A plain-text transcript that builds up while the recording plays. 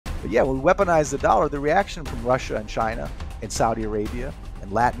But yeah, when we weaponize the dollar, the reaction from Russia and China and Saudi Arabia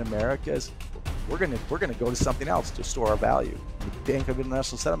and Latin America is we're gonna go to something else to store our value. The Bank of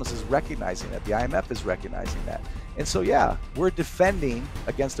International Settlements is recognizing that. The IMF is recognizing that. And so yeah, we're defending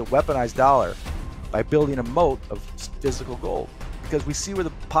against a weaponized dollar by building a moat of physical gold, because we see where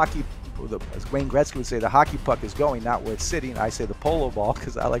the hockey, as Wayne Gretzky would say, the hockey puck is going, not where it's sitting. I say the polo ball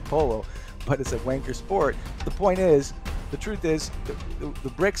because I like polo, but it's a wanker sport. The point is, the truth is, the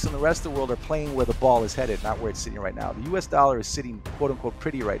BRICS and the rest of the world are playing where the ball is headed, not where it's sitting right now. The US dollar is sitting, quote unquote,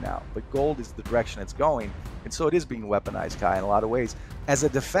 pretty right now, but gold is the direction it's going. And so it is being weaponized, Kai, in a lot of ways, as a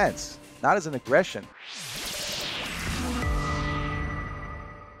defense, not as an aggression.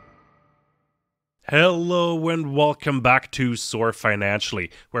 Hello and welcome back to Soar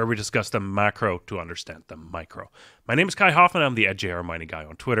Financially, where we discuss the macro to understand the micro. My name is Kai Hoffman. I'm the EdJR Mining Guy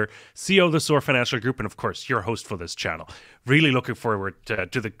on Twitter, CEO of the Soar Financial Group, and of course, your host for this channel. Really looking forward to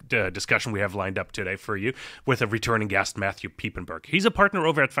the discussion we have lined up today for you with a returning guest, Matthew Piepenburg. He's a partner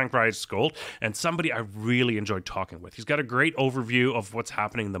over at Greyerz Gold and somebody I really enjoyed talking with. He's got a great overview of what's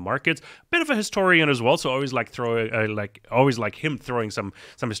happening in the markets, a bit of a historian as well, so I always like him throwing some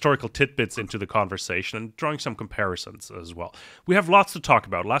historical tidbits into the conversation and drawing some comparisons as well. We have lots to talk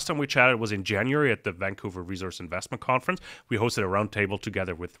about. Last time we chatted was in January at the Vancouver Resource Investment Conference. We hosted a roundtable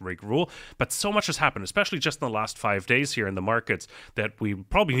together with Rick Rule, but so much has happened, especially just in the last 5 days here in the markets, that we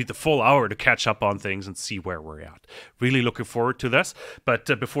probably need the full hour to catch up on things and see where we're at. Really looking forward to this, but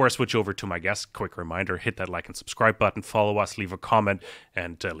before I switch over to my guest, quick reminder, hit that like and subscribe button, follow us, leave a comment,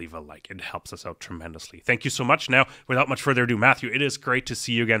 and leave a like. It helps us out tremendously. Thank you so much. Now, without much further ado, Matthew, it is great to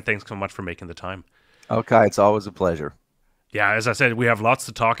see you again. Thanks so much for making the time. Okay, it's always a pleasure. Yeah, as I said, we have lots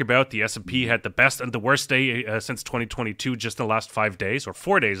to talk about. The S&P had the best and the worst day since 2022 just in the last 5 days, or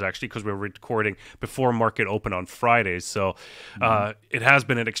 4 days actually, because we're recording before market open on Fridays. So it has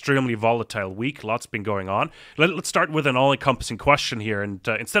been an extremely volatile week. Lots been going on. Let's start with an all-encompassing question here. And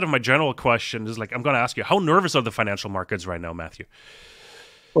instead of my general question, I'm going to ask you, how nervous are the financial markets right now, Matthew?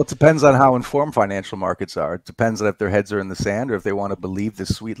 Well, it depends on how informed financial markets are. It depends on if their heads are in the sand or if they want to believe the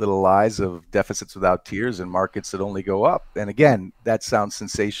sweet little lies of deficits without tears and markets that only go up. And again, that sounds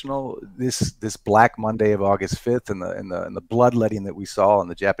sensational. This Black Monday of August 5th and the bloodletting that we saw in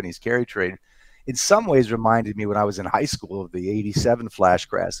the Japanese carry trade, in some ways reminded me when I was in high school of the '87 flash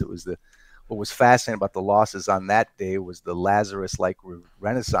crash. It was what was fascinating about the losses on that day was the Lazarus-like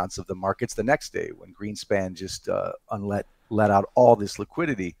renaissance of the markets the next day when Greenspan just let out all this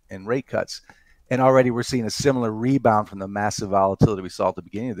liquidity and rate cuts. And already we're seeing a similar rebound from the massive volatility we saw at the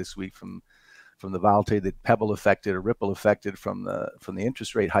beginning of this week from the volatility that Pebble affected or Ripple affected from the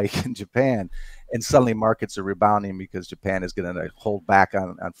interest rate hike in Japan. And suddenly markets are rebounding because Japan is going to hold back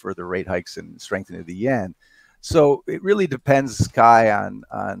on further rate hikes and strengthening of the yen. So it really depends, Kai, on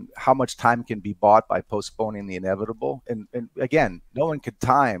how much time can be bought by postponing the inevitable. And again, no one could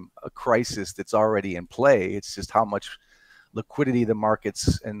time a crisis that's already in play. It's just how much liquidity the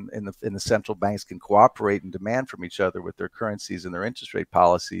markets and the central banks can cooperate and demand from each other with their currencies and their interest rate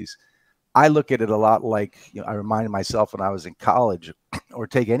policies. I look at it a lot like, I reminded myself when I was in college, or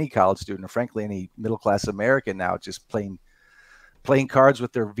take any college student, or frankly any middle-class American now, just playing cards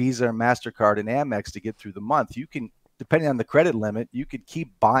with their Visa or MasterCard and Amex to get through the month. You can, depending on the credit limit, you could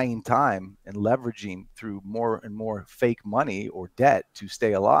keep buying time and leveraging through more and more fake money or debt to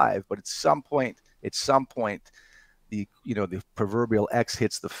stay alive. But at some point, the proverbial X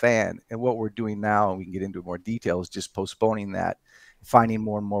hits the fan. And what we're doing now, and we can get into more detail, is just postponing that, finding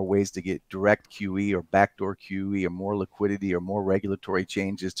more and more ways to get direct QE or backdoor QE or more liquidity or more regulatory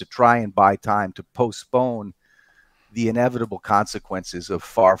changes to try and buy time to postpone the inevitable consequences of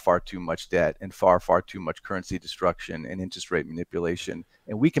far, far too much debt and far, far too much currency destruction and interest rate manipulation.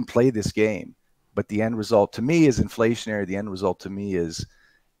 And we can play this game, but the end result to me is inflationary. The end result to me is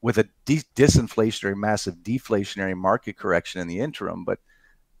with a disinflationary, massive deflationary market correction in the interim. But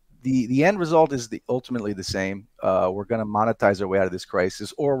the end result is ultimately the same. We're going to monetize our way out of this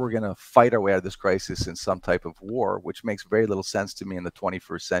crisis, or we're going to fight our way out of this crisis in some type of war, which makes very little sense to me in the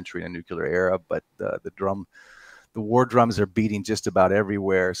 21st century in a nuclear era. But the war drums are beating just about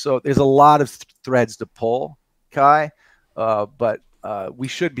everywhere. So there's a lot of threads to pull, Kai, but we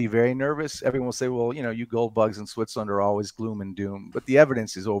should be very nervous. Everyone will say, well, you gold bugs in Switzerland are always gloom and doom, but the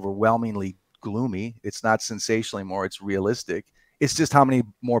evidence is overwhelmingly gloomy. It's not sensational anymore. It's realistic. It's just how many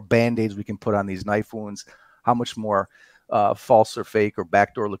more Band-Aids we can put on these knife wounds, how much more false or fake or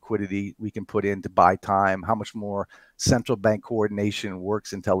backdoor liquidity we can put in to buy time, how much more central bank coordination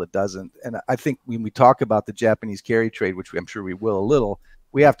works until it doesn't. And I think when we talk about the Japanese carry trade, which I'm sure we will a little,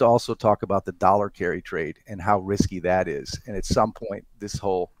 we have to also talk about the dollar carry trade and how risky that is. And at some point, this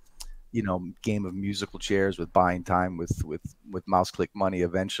whole game of musical chairs with buying time with mouse click money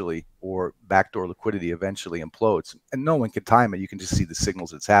eventually, or backdoor liquidity eventually implodes, and no one can time it. You can just see the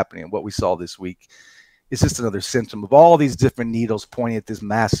signals that's happening. And what we saw this week is just another symptom of all these different needles pointing at this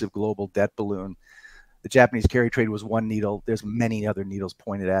massive global debt balloon. The Japanese carry trade was one needle. There's many other needles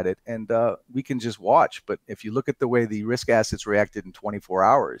pointed at it, and we can just watch. But if you look at the way the risk assets reacted in 24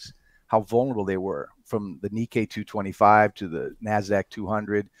 hours, how vulnerable they were, from the Nikkei 225 to the Nasdaq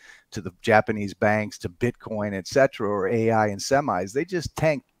 200 to the Japanese banks to Bitcoin, etc., or AI and semis, they just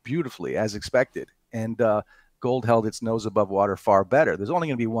tanked beautifully as expected. And gold held its nose above water far better. There's only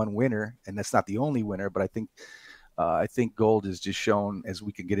going to be one winner, and that's not the only winner, but I think gold has just shown, as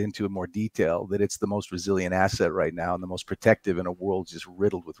we can get into in more detail, that it's the most resilient asset right now and the most protective in a world just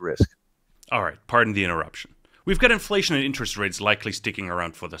riddled with risk. All right, pardon the interruption. We've got inflation and interest rates likely sticking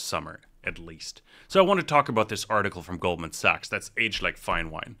around for the summer, at least. So I want to talk about this article from Goldman Sachs that's aged like fine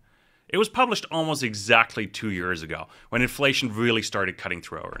wine. It was published almost exactly 2 years ago, when inflation really started cutting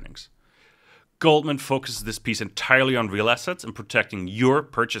through our earnings. Goldman focuses this piece entirely on real assets and protecting your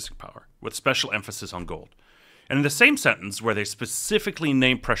purchasing power, with special emphasis on gold. And in the same sentence, where they specifically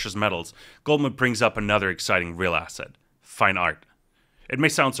name precious metals, Goldman brings up another exciting real asset: fine art. It may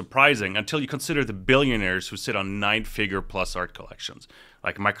sound surprising until you consider the billionaires who sit on 9-figure plus art collections,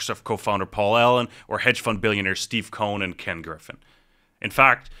 like Microsoft co-founder Paul Allen or hedge fund billionaires Steve Cohen and Ken Griffin. In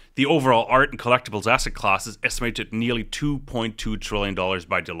fact, the overall art and collectibles asset class is estimated at nearly $2.2 trillion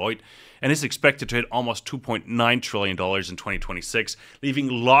by Deloitte, and is expected to hit almost $2.9 trillion in 2026, leaving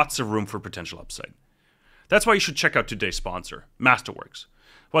lots of room for potential upside. That's why you should check out today's sponsor, Masterworks.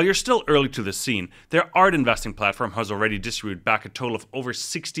 While you're still early to the scene, their art investing platform has already distributed back a total of over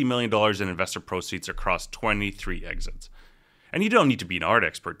 $60 million in investor proceeds across 23 exits. And you don't need to be an art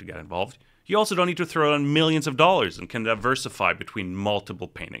expert to get involved. You also don't need to throw in millions of dollars and can diversify between multiple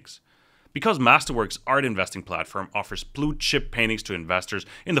paintings. Because Masterworks' art investing platform offers blue chip paintings to investors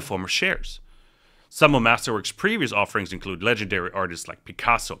in the form of shares. Some of Masterworks' previous offerings include legendary artists like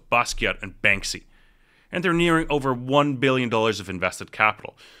Picasso, Basquiat, and Banksy. And they're nearing over $1 billion of invested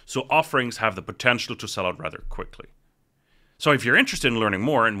capital, so offerings have the potential to sell out rather quickly. So if you're interested in learning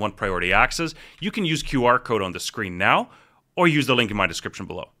more and want priority access, you can use QR code on the screen now, or use the link in my description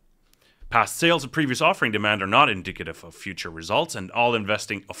below. Past sales and previous offering demand are not indicative of future results, and all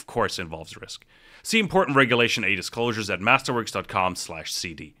investing, of course, involves risk. See important Regulation A disclosures at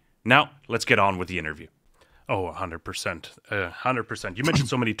masterworks.com/CD. Now, let's get on with the interview. Oh, 100%. 100%. You mentioned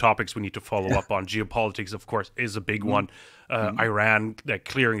so many topics we need to follow up on. Geopolitics, of course, is a big one. Iran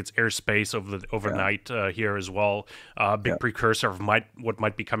clearing its airspace overnight here as well. Big precursor of what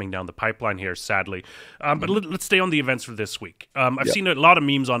might be coming down the pipeline here, sadly. But let's stay on the events for this week. I've seen a lot of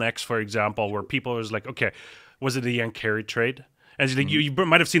memes on X, for example, where people are like, okay, was it the yen carry trade? And you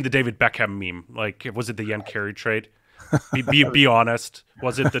might have seen the David Beckham meme. Like, was it the yen carry trade? Be honest.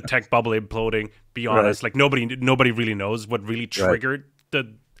 Was it the tech bubble imploding? Be honest. Like nobody really knows what really triggered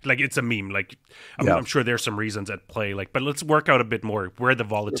the. Like, it's a meme. Like I'm sure there's some reasons at play. Like, but let's work out a bit more where the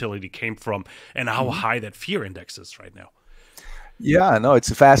volatility came from and how high that fear index is right now. Yeah, no,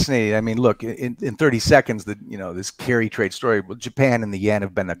 it's fascinating. I mean, look, in 30 seconds, this carry trade story. Well, Japan and the yen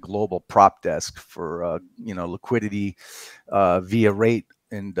have been a global prop desk for liquidity via rate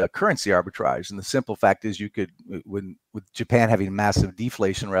and currency arbitrage. And the simple fact is, with Japan having massive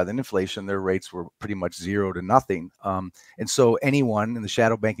deflation rather than inflation, their rates were pretty much 0 to nothing. And so anyone in the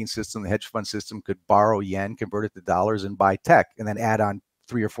shadow banking system, the hedge fund system, could borrow yen, convert it to dollars, and buy tech, and then add on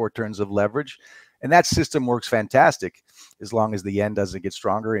 3 or 4 turns of leverage. And that system works fantastic as long as the yen doesn't get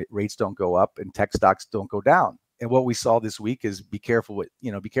stronger, rates don't go up, and tech stocks don't go down. And what we saw this week is be careful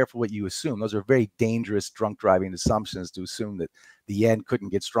what you assume. Those are very dangerous drunk driving assumptions, to assume that the yen couldn't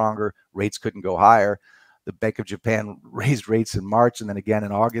get stronger, rates couldn't go higher. The Bank of Japan raised rates in March and then again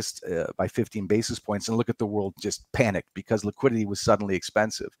in August by 15 basis points. And look at the world just panicked because liquidity was suddenly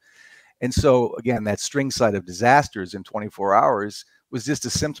expensive. And so again, that string side of disasters in 24 hours was just a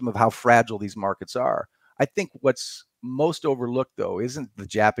symptom of how fragile these markets are. I think what's most overlooked, though, isn't the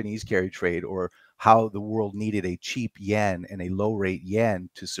Japanese carry trade or how the world needed a cheap yen and a low rate yen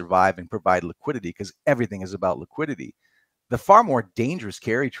to survive and provide liquidity, because everything is about liquidity. The far more dangerous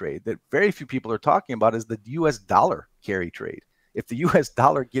carry trade that very few people are talking about is the US dollar carry trade. If the US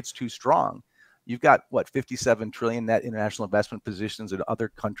dollar gets too strong, you've got 57 trillion net international investment positions in other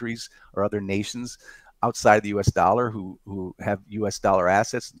countries or other nations outside the US dollar who have US dollar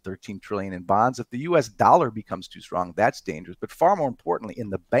assets and 13 trillion in bonds. If the US dollar becomes too strong, that's dangerous. But far more importantly,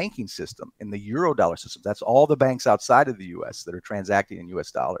 in the banking system, in the euro dollar system, that's all the banks outside of the US that are transacting in US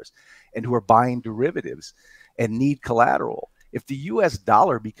dollars and who are buying derivatives and need collateral. If the US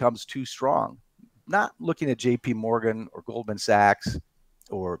dollar becomes too strong, not looking at JP Morgan or Goldman Sachs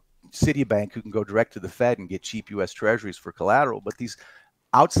or Citibank, who can go direct to the Fed and get cheap US treasuries for collateral, but these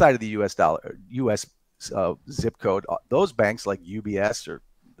outside of the US dollar, US zip code, those banks like UBS or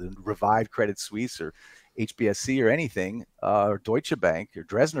the revived Credit Suisse or HBSC or anything, or Deutsche Bank or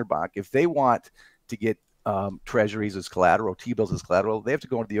Dresdner Bank, if they want to get treasuries as collateral, T-bills as collateral, they have to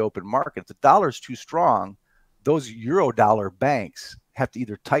go into the open market. If the dollar is too strong, those Eurodollar banks have to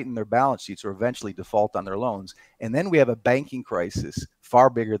either tighten their balance sheets or eventually default on their loans. And then we have a banking crisis far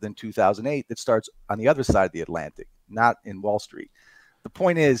bigger than 2008 that starts on the other side of the Atlantic, not in Wall Street. The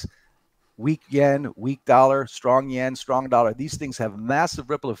point is, weak yen, weak dollar, strong yen, strong dollar, these things have massive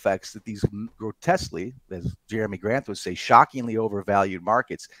ripple effects that these grotesquely, as Jeremy Grant would say, shockingly overvalued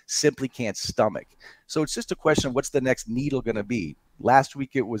markets simply can't stomach. So it's just a question of what's the next needle going to be. Last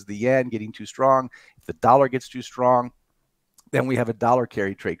week it was the yen getting too strong. If the dollar gets too strong, then we have a dollar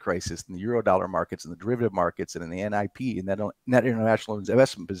carry trade crisis in the euro dollar markets and the derivative markets and in the NIP and net international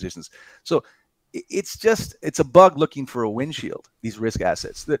investment positions. So it's a bug looking for a windshield, these risk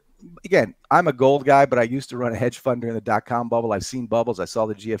assets. That, again, I'm a gold guy, but I used to run a hedge fund during the dot-com bubble. I've seen bubbles. I saw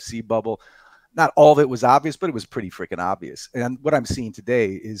the GFC bubble. Not all of it was obvious, but it was pretty freaking obvious. And what I'm seeing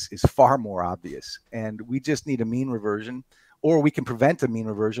today is far more obvious. And we just need a mean reversion, or we can prevent a mean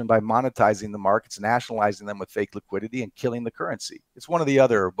reversion by monetizing the markets, nationalizing them with fake liquidity, and killing the currency. It's one or the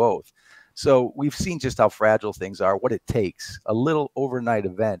other or both. So we've seen just how fragile things are, what it takes, a little overnight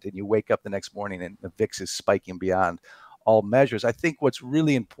event, and you wake up the next morning and the VIX is spiking beyond all measures. I think what's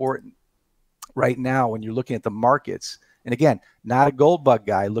really important right now when you're looking at the markets, and again, not a gold bug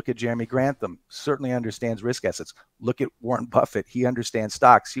guy, look at Jeremy Grantham, certainly understands risk assets. Look at Warren Buffett, he understands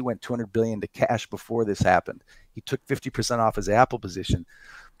stocks. He went $200 billion to cash before this happened. He took 50% off his Apple position.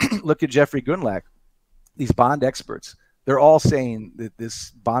 Look at Jeffrey Gundlach, these bond experts. They're all saying that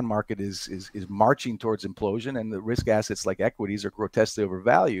this bond market is marching towards implosion, and the risk assets like equities are grotesquely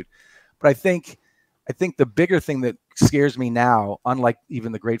overvalued. But I think the bigger thing that scares me now, unlike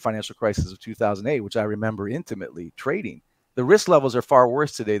even the great financial crisis of 2008, which I remember intimately trading, the risk levels are far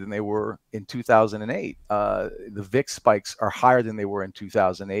worse today than they were in 2008. The VIX spikes are higher than they were in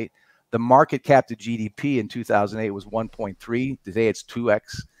 2008. The market cap to GDP in 2008 was 1.3. Today it's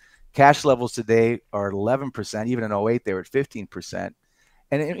 2x. Cash levels today are 11%. Even in 08, they were at 15%.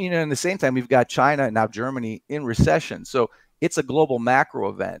 And in the same time, we've got China and now Germany in recession. So it's a global macro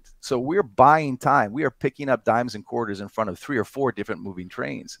event. So we're buying time. We are picking up dimes and quarters in front of 3 or 4 different moving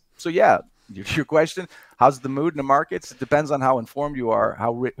trains. So yeah, your question, how's the mood in the markets? It depends on how informed you are,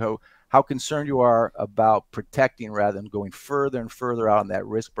 how concerned you are about protecting rather than going further and further out on that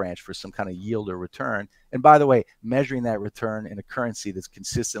risk branch for some kind of yield or return. And by the way, measuring that return in a currency that's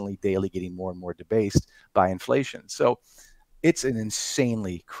consistently daily getting more and more debased by inflation. So it's an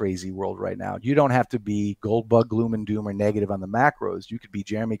insanely crazy world right now. You don't have to be gold bug, gloom and doom, or negative on the macros. You could be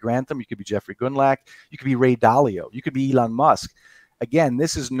Jeremy Grantham. You could be Jeffrey Gundlach. You could be Ray Dalio. You could be Elon Musk. Again,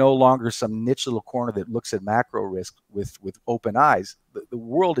 this is no longer some niche little corner that looks at macro risk with open eyes. The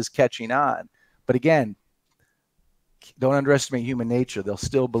world is catching on. But again, don't underestimate human nature. They'll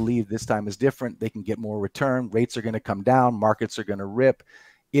still believe this time is different. They can get more return. Rates are going to come down. Markets are going to rip.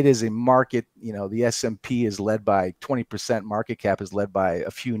 It is a market, the S&P is led by 20%. Market cap is led by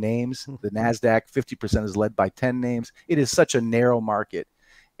a few names. The NASDAQ, 50% is led by 10 names. It is such a narrow market.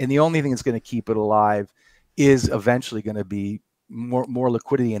 And the only thing that's going to keep it alive is eventually going to be more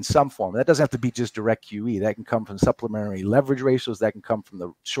liquidity in some form. That doesn't have to be just direct QE. That can come from supplementary leverage ratios. That can come from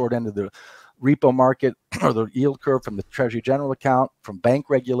the short end of the repo market or the yield curve, from the Treasury General account, from bank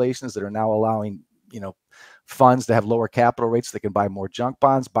regulations that are now allowing, funds to have lower capital rates so they can buy more junk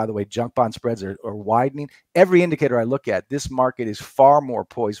bonds. By the way, junk bond spreads are widening. Every indicator I look at, this market is far more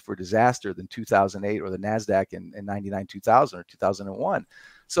poised for disaster than 2008 or the NASDAQ in 99, 2000 or 2001.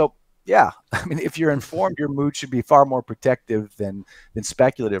 So yeah, I mean, if you're informed, your mood should be far more protective than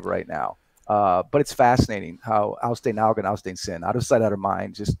speculative right now. But it's fascinating how austin Augen, austin Sinn, out of sight, out of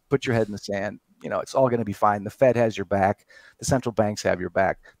mind. Just put your head in the sand. It's all going to be fine. The Fed has your back. The central banks have your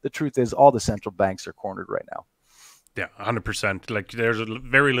back. The truth is, all the central banks are cornered right now. Yeah, 100%. Like, there's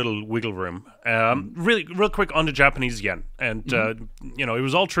very little wiggle room. Really, real quick on the Japanese yen. And, it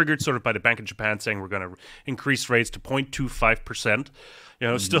was all triggered sort of by the Bank of Japan saying we're going to increase rates to 0.25%.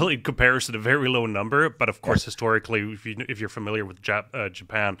 Still in comparison, a very low number. But, of course, historically, if you're familiar with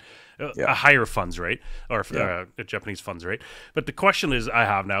Japan, a higher funds rate or a Japanese funds rate. But the question I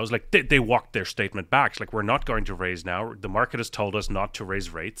have now is, like, they walked their statement back. It's like, we're not going to raise now. The market has told us not to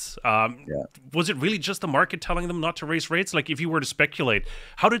raise rates. Was it really just the market telling them not to raise rates? Like, if you were to speculate,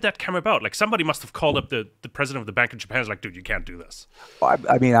 how did that come about? Like, somebody must have called up the president of the Bank of Japan and was like, dude, you can't do this. Well,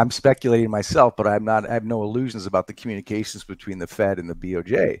 I mean, I'm speculating myself, but I have no illusions about the communications between the Fed and the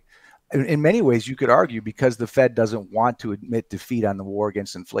BOJ. In many ways, you could argue because the Fed doesn't want to admit defeat on the war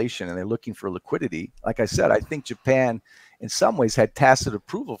against inflation and they're looking for liquidity. Like I said, I think Japan in some ways had tacit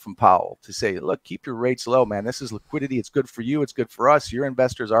approval from Powell to say, look, keep your rates low, man. This is liquidity. It's good for you. It's good for us. Your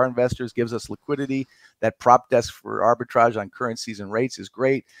investors, our investors, gives us liquidity. That prop desk for arbitrage on currencies and rates is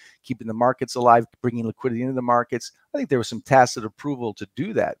great. Keeping the markets alive, bringing liquidity into the markets. I think there was some tacit approval to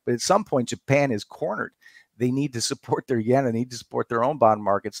do that. But at some point, Japan is cornered. They need to support their yen. They need to support their own bond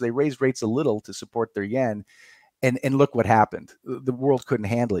markets. They raised rates a little to support their yen. And look what happened. The world couldn't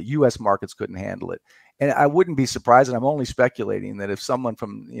handle it. U.S. markets couldn't handle it. And I wouldn't be surprised, and I'm only speculating, that if someone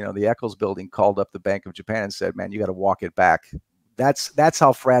from the Eccles building called up the Bank of Japan and said, man, you got to walk it back. That's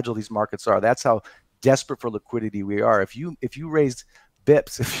how fragile these markets are. That's how desperate for liquidity we are. If you raised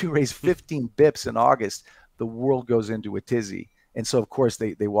bips, if you raised 15 bips in August, the world goes into a tizzy. And so, of course,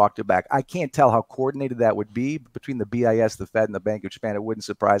 they walked it back. I can't tell how coordinated that would be between the BIS, the Fed, and the Bank of Japan. It wouldn't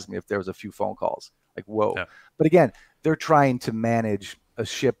surprise me if there was a few phone calls. Like, whoa. Yeah. But again, they're trying to manage a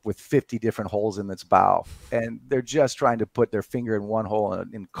ship with 50 different holes in its bow. And they're just trying to put their finger in one hole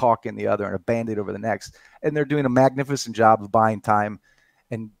and caulk in the other and a Band-Aid over the next. And they're doing a magnificent job of buying time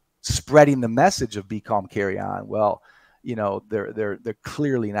and spreading the message of be calm, carry on. Well, they're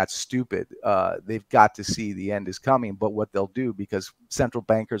clearly not stupid. They've got to see the end is coming. But what they'll do, because central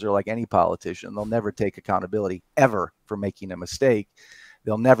bankers are like any politician, they'll never take accountability ever for making a mistake.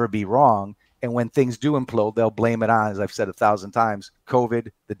 They'll never be wrong. And when things do implode, they'll blame it on, as I've said 1,000 times, COVID,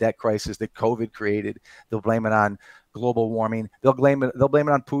 the debt crisis that COVID created. They'll blame it on global warming. They'll blame it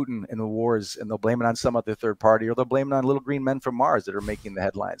on Putin and the wars, and they'll blame it on some other third party, or they'll blame it on little green men from Mars that are making the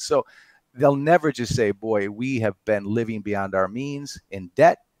headlines. So they'll never just say, boy, we have been living beyond our means in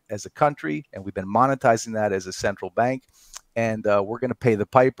debt as a country, and we've been monetizing that as a central bank. And we're going to pay the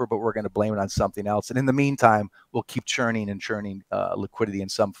piper, but we're going to blame it on something else. And in the meantime, we'll keep churning and churning liquidity in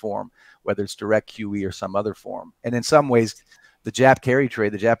some form, whether it's direct QE or some other form. And in some ways, the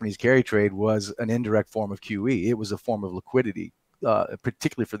Japanese carry trade was an indirect form of QE. It was a form of liquidity,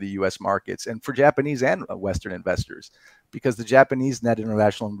 particularly for the U.S. markets and for Japanese and Western investors, because the Japanese net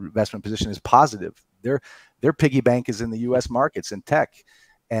international investment position is positive. Their piggy bank is in the U.S. markets in tech.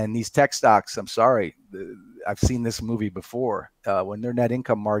 And these tech stocks, I'm sorry, I've seen this movie before. When their net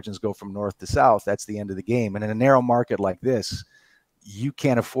income margins go from north to south, that's the end of the game. And in a narrow market like this, you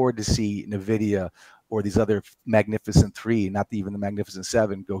can't afford to see NVIDIA or these other magnificent three, not even the magnificent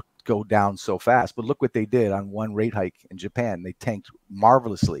seven, go down so fast. But look what they did on one rate hike in Japan. They tanked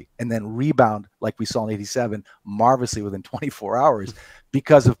marvelously and then rebound like we saw in 87 marvelously within 24 hours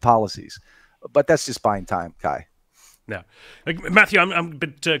because of policies. But that's just buying time, Kai. Yeah, like, Matthew, I'm a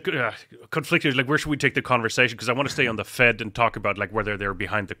bit conflicted. Like, where should we take the conversation? Because I want to stay on the Fed and talk about like whether they're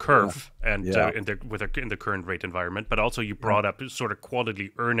behind the curve and in the current rate environment. But also, you brought up sort of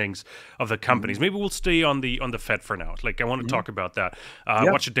quality earnings of the companies. Maybe we'll stay on the Fed for now. Like, I want to talk about that. I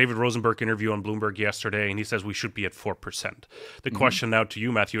watched a David Rosenberg interview on Bloomberg yesterday, and he says we should be at 4%. The question now to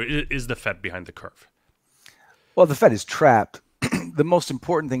you, Matthew, is the Fed behind the curve? Well, the Fed is trapped. The most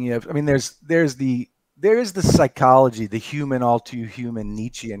important thing there is the psychology, the human, all too human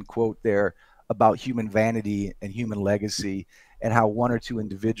Nietzschean quote there about human vanity and human legacy and how one or two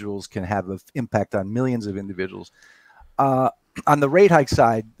individuals can have an impact on millions of individuals. On the rate hike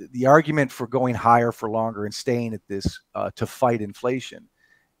side, the argument for going higher for longer and staying at this to fight inflation,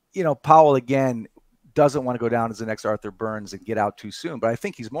 Powell, again, doesn't want to go down as the next Arthur Burns and get out too soon. But I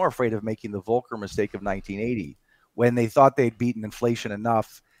think he's more afraid of making the Volcker mistake of 1980 when they thought they'd beaten inflation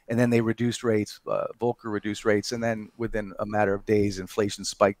enough. And then they reduced rates, Volcker reduced rates, and then within a matter of days, inflation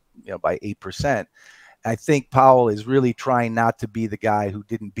spiked by 8%. I think Powell is really trying not to be the guy who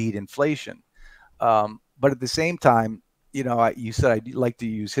didn't beat inflation. But at the same time, you said I'd like to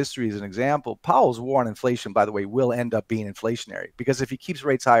use history as an example. Powell's war on inflation, by the way, will end up being inflationary, because if he keeps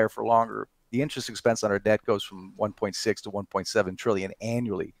rates higher for longer, the interest expense on our debt goes from 1.6 to 1.7 trillion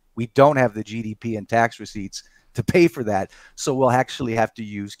annually. We don't have the GDP and tax receipts to pay for that. So we'll actually have to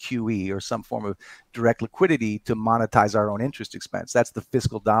use QE or some form of direct liquidity to monetize our own interest expense. That's the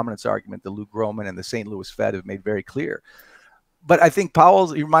fiscal dominance argument that Lou Groman and the St. Louis Fed have made very clear. But I think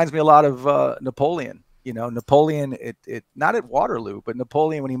he reminds me a lot of Napoleon. Napoleon, not at Waterloo, but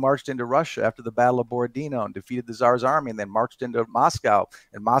Napoleon when he marched into Russia after the Battle of Borodino and defeated the Tsar's army and then marched into Moscow,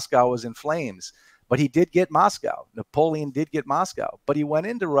 and Moscow was in flames. But he did get Moscow. Napoleon did get Moscow. But he went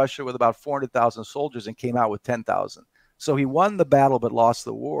into Russia with about 400,000 soldiers and came out with 10,000. So he won the battle but lost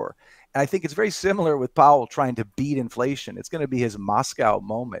the war. And I think it's very similar with Powell trying to beat inflation. It's going to be his Moscow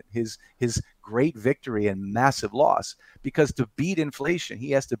moment, his great victory and massive loss. Because to beat inflation,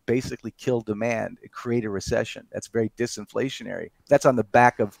 he has to basically kill demand and create a recession. That's very disinflationary. That's on the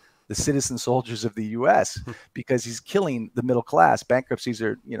back of the citizen soldiers of the U.S. because he's killing the middle class. Bankruptcies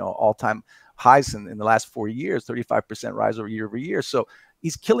are, all-time highs in the last 4 years, 35% rise over year. So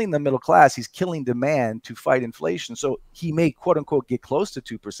he's killing the middle class. He's killing demand to fight inflation. So he may, quote unquote, get close to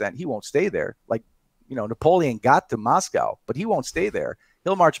 2%. He won't stay there. Like, Napoleon got to Moscow, but he won't stay there.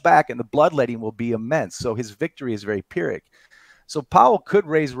 He'll march back and the bloodletting will be immense. So his victory is very Pyrrhic. So Powell could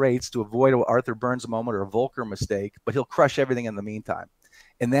raise rates to avoid an Arthur Burns moment or a Volcker mistake, but he'll crush everything in the meantime.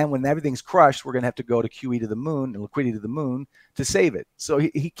 And then when everything's crushed, we're going to have to go to QE to the moon and liquidity to the moon to save it. So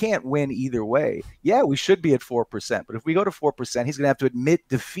he can't win either way. Yeah, we should be at 4%. But if we go to 4%, he's going to have to admit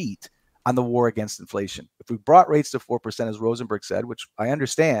defeat on the war against inflation. If we brought rates to 4%, as Rosenberg said, which I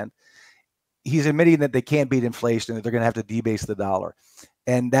understand, he's admitting that they can't beat inflation, that they're going to have to debase the dollar.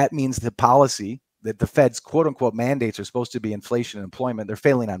 And that means the policy that the Fed's quote unquote mandates are supposed to be inflation and employment. They're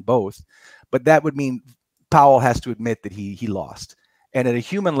failing on both. But that would mean Powell has to admit that he lost. And at a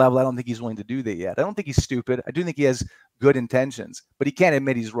human level, I don't think he's willing to do that yet. I don't think he's stupid. I do think he has good intentions, but he can't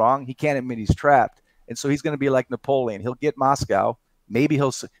admit he's wrong. He can't admit he's trapped. And so he's going to be like Napoleon. He'll get Moscow. Maybe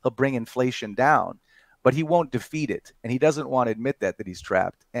he'll bring inflation down, but he won't defeat it. And he doesn't want to admit that he's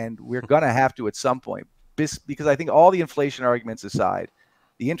trapped. And we're going to have to at some point, because I think all the inflation arguments aside,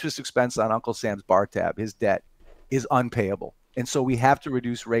 the interest expense on Uncle Sam's bar tab, his debt, is unpayable. And so we have to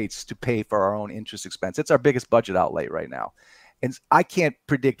reduce rates to pay for our own interest expense. It's our biggest budget outlay right now. And I can't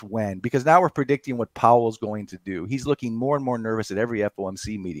predict when, because now we're predicting what Powell's going to do. He's looking more and more nervous at every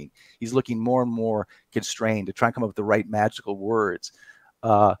FOMC meeting. He's looking more and more constrained to try and come up with the right magical words.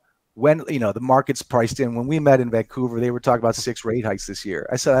 When, the market's priced in, when we met in Vancouver, they were talking about 6 rate hikes this year.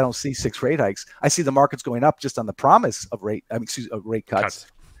 I said, I don't see 6 rate hikes. I see the markets going up just on the promise of rate cuts.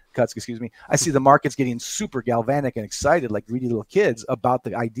 I see the markets getting super galvanic and excited like greedy little kids about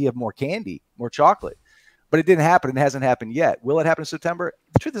the idea of more candy, more chocolate. But it didn't happen and it hasn't happened yet. Will it happen in September?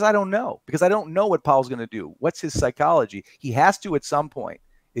 The truth is, I don't know, because I don't know what Powell's going to do. What's his psychology? He has to at some point.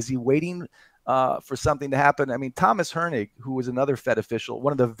 Is he waiting for something to happen? I mean, Thomas Hernig, who was another Fed official,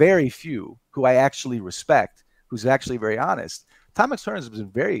 one of the very few who I actually respect, who's actually very honest. Thomas Hernig was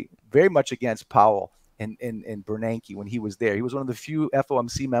very, very much against Powell and Bernanke when he was there. He was one of the few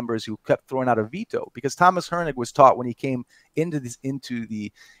FOMC members who kept throwing out a veto, because Thomas Hernig was taught when he came into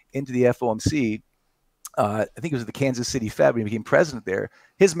the FOMC. I think it was the Kansas City Fed when he became president there.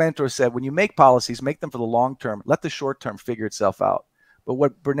 His mentor said, when you make policies, make them for the long term. Let the short term figure itself out. But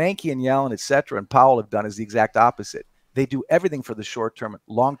what Bernanke and Yellen, et cetera, and Powell have done is the exact opposite. They do everything for the short term.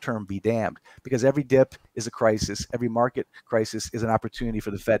 Long term, be damned. Because every dip is a crisis. Every market crisis is an opportunity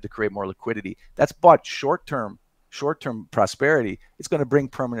for the Fed to create more liquidity. That's but short term prosperity. It's going to bring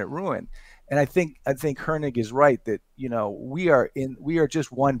permanent ruin. And I think Hernig is right that, we are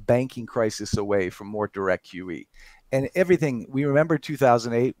just one banking crisis away from more direct QE. And everything, we remember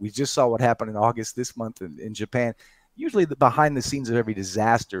 2008, we just saw what happened in August this month in Japan. Usually the behind the scenes of every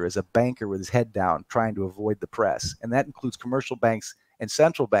disaster is a banker with his head down trying to avoid the press. And that includes commercial banks and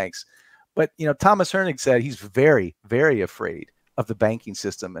central banks. But, Thomas Hernig said he's very, very afraid of the banking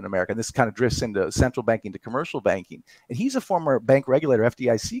system in America. And this kind of drifts into central banking to commercial banking. And he's a former bank regulator,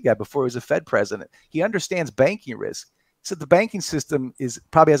 FDIC guy, before he was a Fed president. He understands banking risk. So the banking system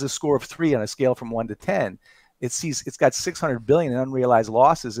probably has a score of 3 on a scale from 1 to 10. It's got $600 billion in unrealized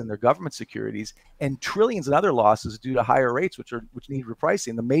losses in their government securities and trillions in other losses due to higher rates, which need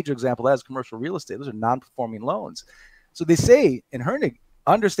repricing. The major example of that is commercial real estate. Those are non-performing loans. So they say, and Hernig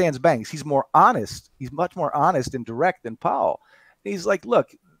understands banks. He's more honest. He's much more honest and direct than Powell. He's like,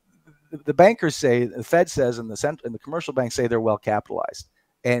 look, the bankers say, the Fed says, and the commercial banks say they're well capitalized,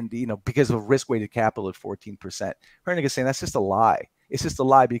 and because of risk-weighted capital at 14%. Hernig is saying that's just a lie. It's just a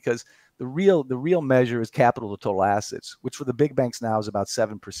lie, because the real measure is capital to total assets, which for the big banks now is about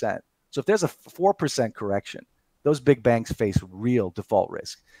 7%. So if there's a 4% correction, those big banks face real default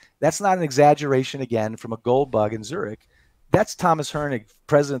risk. That's not an exaggeration, again, from a gold bug in Zurich. That's Thomas Hernig,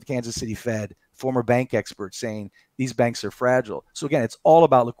 president of the Kansas City Fed, former bank expert, saying these banks are fragile. So again, it's all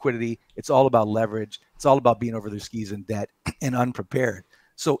about liquidity. It's all about leverage. It's all about being over their skis in debt and unprepared.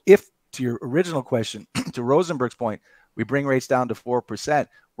 So if, to your original question, to Rosenberg's point, we bring rates down to 4%,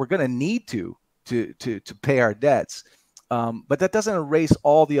 we're going to need to pay our debts. But that doesn't erase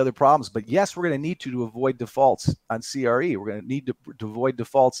all the other problems. But yes, we're going to need to avoid defaults on CRE. We're going to need to avoid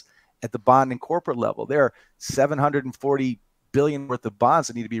defaults at the bond and corporate level. There are $740 billion worth of bonds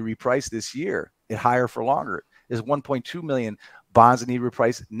that need to be repriced this year at higher for longer. There's 1.2 million bonds that need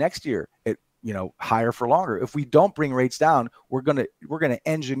repriced next year at, you know, higher for longer. If we don't bring rates down, we're gonna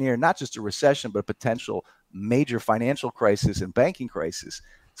engineer not just a recession, but a potential major financial crisis and banking crisis.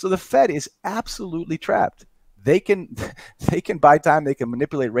 So the Fed is absolutely trapped. They can buy time. They can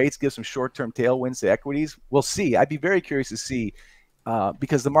manipulate rates, give some short-term tailwinds to equities. We'll see. I'd be very curious to see,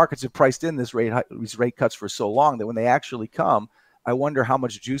 because the markets have priced in these rate cuts for so long that when they actually come, I wonder how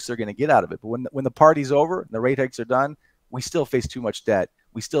much juice they're going to get out of it. But when the party's over and the rate hikes are done, we still face too much debt.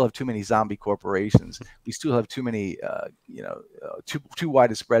 We still have too many zombie corporations. We still have too many, too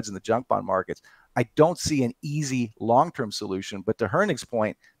wide of spreads in the junk bond markets. I don't see an easy long-term solution. But to Hernig's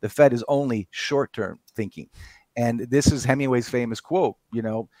point, the Fed is only short-term thinking. And this is Hemingway's famous quote, you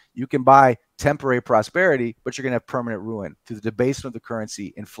know, you can buy temporary prosperity, but you're going to have permanent ruin through the debasement of the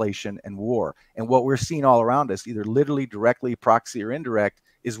currency, inflation, and war. And what we're seeing all around us, either literally, directly, proxy, or indirect,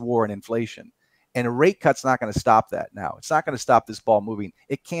 is war and inflation. And a rate cut's not going to stop that now. It's not going to stop this ball moving.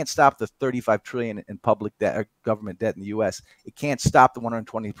 It can't stop the $35 trillion in public debt, or government debt in the U.S. It can't stop the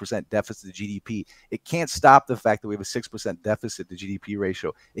 120% deficit to GDP. It can't stop the fact that we have a 6% deficit to GDP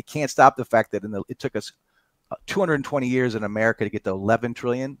ratio. It can't stop the fact that it took us 220 years in America to get to 11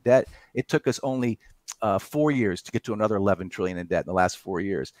 trillion debt. It took us only 4 years to get to another 11 trillion in debt in the last 4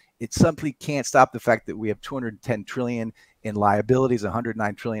 years. It simply can't stop the fact that we have 210 trillion in liabilities,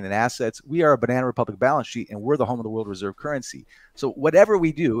 109 trillion in assets. We are a banana republic balance sheet, and we're the home of the world reserve currency. So whatever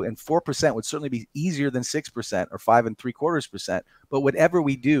we do, and 4% would certainly be easier than 6% or 5.75%. But whatever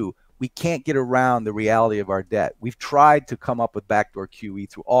we do, we can't get around the reality of our debt. We've tried to come up with backdoor QE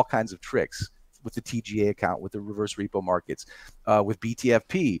through all kinds of tricks, with the TGA account, with the reverse repo markets, with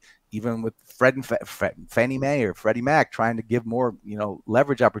BTFP, even with Fannie Mae or Freddie Mac trying to give more, you know,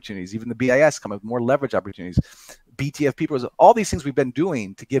 leverage opportunities. Even the BIS come up with more leverage opportunities. BTFP, all these things we've been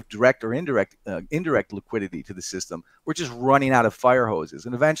doing to give direct or indirect liquidity to the system. We're just running out of fire hoses,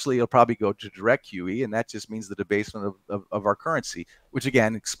 and eventually it'll probably go to direct QE, and that just means the debasement of our currency, which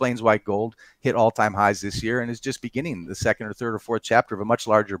again explains why gold hit all-time highs this year and is just beginning the second or third or fourth chapter of a much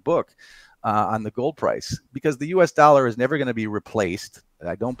larger book on the gold price, because the US dollar is never going to be replaced.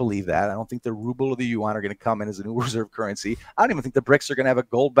 I don't believe that. I don't think the ruble or the yuan are going to come in as a new reserve currency. I don't even think the BRICS are going to have a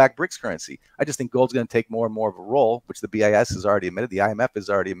gold-backed BRICS currency. I just think gold's going to take more and more of a role, which the BIS has already admitted, the IMF has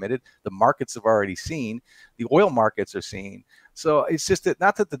already admitted, the markets have already seen, the oil markets are seeing. So it's just that,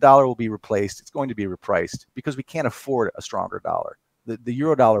 not that the dollar will be replaced, it's going to be repriced, because we can't afford a stronger dollar. The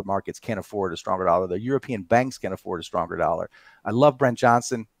euro dollar markets can't afford a stronger dollar. The European banks can't afford a stronger dollar. I love Brent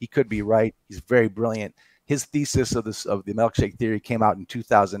Johnson. He could be right. He's very brilliant. His thesis of the milkshake theory came out in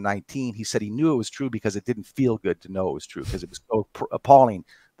 2019. He said he knew it was true because it didn't feel good to know it was true, because it was so appalling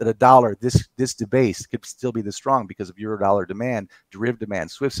that a dollar this debased could still be this strong because of euro dollar demand, derivative demand,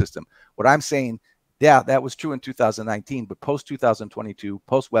 SWIFT system. What I'm saying, yeah, that was true in 2019, but post 2022,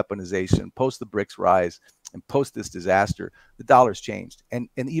 post weaponization, post the BRICS rise, and post this disaster, the dollar's changed. And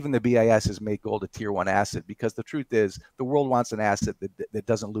even the BIS has made gold a tier 1 asset, because the truth is the world wants an asset that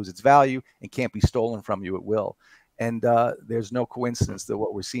doesn't lose its value and can't be stolen from you at will. And there's no coincidence that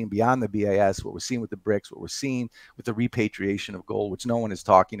what we're seeing beyond the BIS, what we're seeing with the BRICS, what we're seeing with the repatriation of gold, which no one is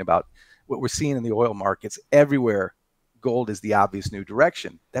talking about, what we're seeing in the oil markets everywhere, gold is the obvious new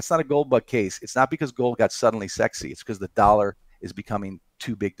direction. That's not a gold bug case. It's not because gold got suddenly sexy. It's because the dollar is becoming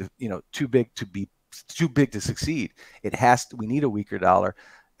too big to succeed. We need a weaker dollar.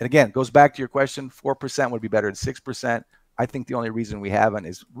 And again, it goes back to your question, 4% would be better than 6%. I think the only reason we haven't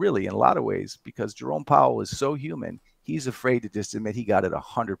is really, in a lot of ways, because Jerome Powell is so human. He's afraid to just admit he got it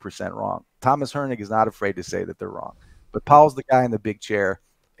 100% wrong. Thomas Hernig is not afraid to say that they're wrong. But Powell's the guy in the big chair,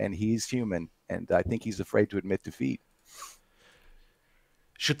 and he's human. And I think he's afraid to admit defeat.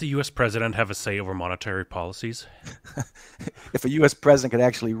 Should the U.S. president have a say over monetary policies? If a U.S. president could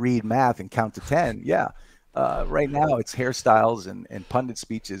actually read math and count to 10, yeah. Right now, it's hairstyles and pundit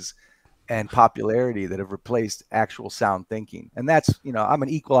speeches and popularity that have replaced actual sound thinking. And that's, I'm an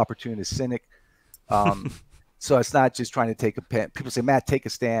equal opportunist cynic. So it's not just trying to take a pen. People say, Matt, take a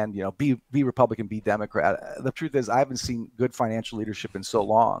stand, be Republican, be Democrat. The truth is, I haven't seen good financial leadership in so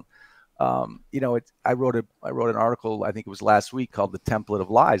long. I wrote an article, I think it was last week, called "The Template of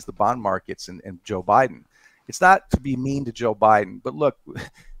Lies: The Bond Markets and Joe Biden." It's not to be mean to Joe Biden, but look,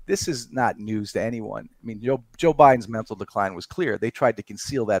 this is not news to anyone. I mean, Joe Biden's mental decline was clear. They tried to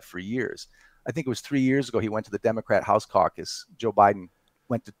conceal that for years. I think it was 3 years ago he went to the Democrat House caucus. Joe Biden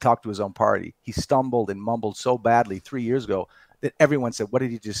went to talk to his own party. He stumbled and mumbled so badly 3 years ago that everyone said, "What did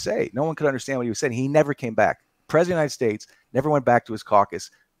he just say?" No one could understand what he was saying. He never came back. President of the United States never went back to his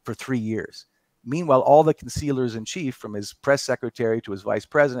caucus for 3 years. Meanwhile, all the concealers in chief, from his press secretary to his vice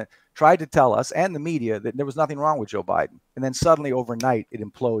president, tried to tell us and the media that there was nothing wrong with Joe Biden. And then suddenly overnight it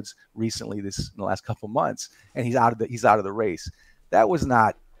implodes recently in the last couple of months, and he's out of the race. That was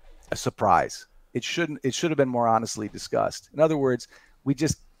not a surprise. It should have been more honestly discussed. In other words, we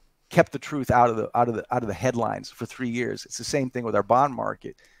just kept the truth out of the headlines for 3 years. It's the same thing with our bond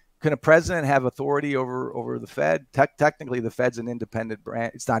market. Can a president have authority over the Fed? Technically, the Fed's an independent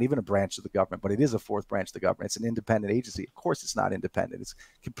branch. It's not even a branch of the government, but it is a fourth branch of the government. It's an independent agency. Of course, it's not independent. It's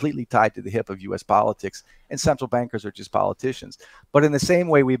completely tied to the hip of U.S. politics, and central bankers are just politicians. But in the same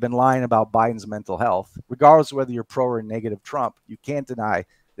way we've been lying about Biden's mental health, regardless of whether you're pro or negative Trump, you can't deny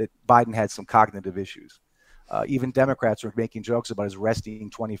that Biden had some cognitive issues. Even Democrats are making jokes about his resting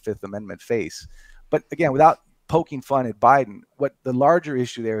 25th Amendment face. But again, without poking fun at Biden, what the larger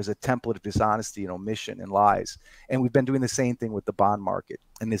issue there is a template of dishonesty and omission and lies. And we've been doing the same thing with the bond market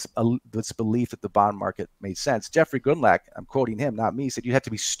and this belief that the bond market made sense. Jeffrey Gundlach, I'm quoting him, not me, said you have to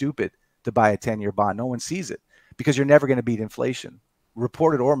be stupid to buy a 10-year bond. No one sees it because you're never going to beat inflation,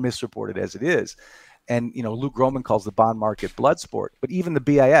 reported or misreported as it is. And, Luke Groman calls the bond market blood sport. But even the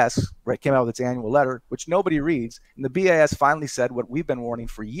BIS, came out with its annual letter, which nobody reads. And the BIS finally said what we've been warning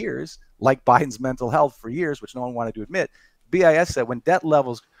for years, like Biden's mental health for years, which no one wanted to admit. BIS said when debt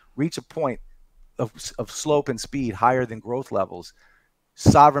levels reach a point of slope and speed higher than growth levels,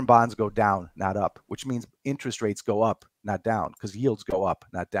 sovereign bonds go down, not up, which means interest rates go up, not down, because yields go up,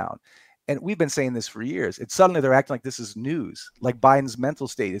 not down. And we've been saying this for years. And suddenly they're acting like this is news, like Biden's mental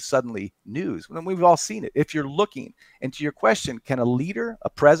state is suddenly news. And we've all seen it. If you're looking, and to your question, can a leader, a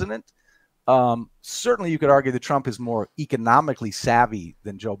president, certainly you could argue that Trump is more economically savvy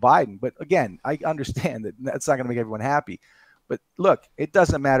than Joe Biden. But again, I understand that that's not going to make everyone happy. But look, it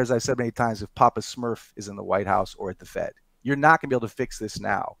doesn't matter, as I've said many times, if Papa Smurf is in the White House or at the Fed. You're not going to be able to fix this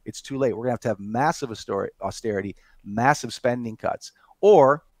now. It's too late. We're going to have massive austerity, massive spending cuts,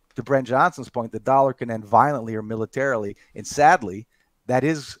 or to Brent Johnson's point, the dollar can end violently or militarily. And sadly, that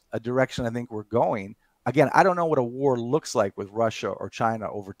is a direction I think we're going. Again, I don't know what a war looks like with Russia or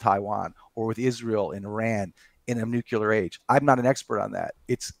China over Taiwan, or with Israel and Iran in a nuclear age. I'm not an expert on that.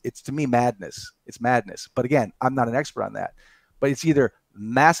 It's to me madness. It's madness. But again, I'm not an expert on that. But it's either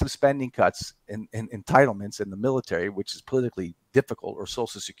massive spending cuts and entitlements in the military, which is politically difficult, or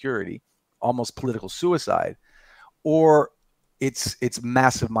Social Security, almost political suicide, or it's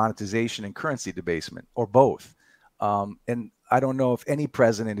massive monetization and currency debasement, or both. And I don't know if any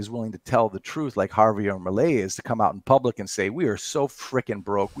president is willing to tell the truth like Harvey or Milei is, to come out in public and say, we are so freaking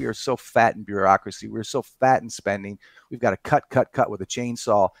broke. We are so fat in bureaucracy. We're so fat in spending. We've got to cut with a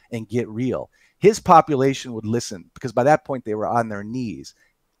chainsaw and get real. His population would listen, because by that point they were on their knees.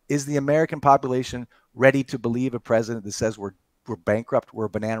 Is the American population ready to believe a president that says we're bankrupt, we're a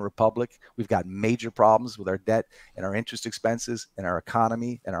banana republic, we've got major problems with our debt and our interest expenses and our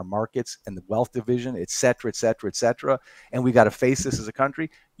economy and our markets and the wealth division, et cetera, et cetera, et cetera, and we got to face this as a country?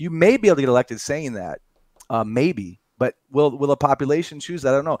 You may be able to get elected saying that, maybe, but will a population choose?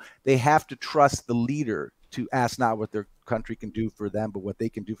 I don't know. They have to trust the leader to ask not what their country can do for them, but what they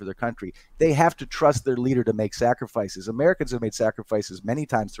can do for their country. They have to trust their leader to make sacrifices. Americans have made sacrifices many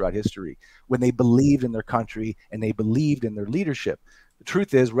times throughout history when they believed in their country and they believed in their leadership. The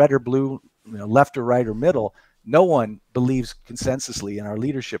truth is, red or blue, left or right or middle, no one believes consensusly in our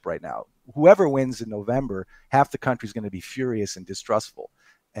leadership right now. Whoever wins in November, half the country is going to be furious and distrustful.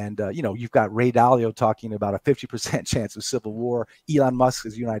 And, you've got Ray Dalio talking about a 50% chance of civil war. Elon Musk,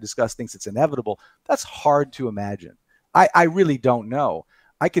 as you and I discussed, thinks it's inevitable. That's hard to imagine. I really don't know.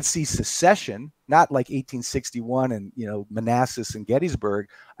 I could see secession, not like 1861 and, Manassas and Gettysburg.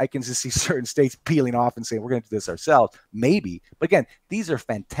 I can just see certain states peeling off and saying, we're going to do this ourselves. Maybe. But again, these are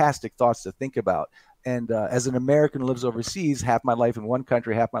fantastic thoughts to think about. And as an American who lives overseas, half my life in one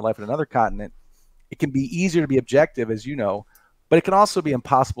country, half my life in another continent, it can be easier to be objective, as you know, but it can also be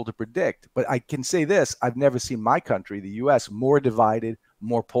impossible to predict. But I can say this, I've never seen my country, the U.S., more divided,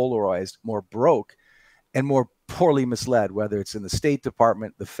 more polarized, more broke, and more poorly misled, whether it's in the State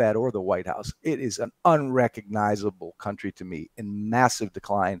Department, the Fed, or the White House. It is an unrecognizable country to me, in massive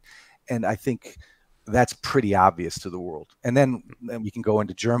decline. And I think that's pretty obvious to the world. And then we can go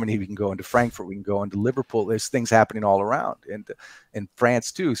into Germany, we can go into Frankfurt, we can go into Liverpool. There's things happening all around, and in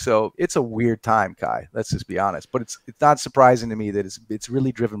France too. So it's a weird time, Kai. Let's just be honest. But it's not surprising to me that it's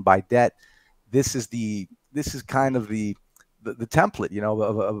really driven by debt. This is kind of the template,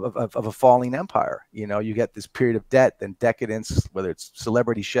 of a falling empire. You get this period of debt, then decadence, whether it's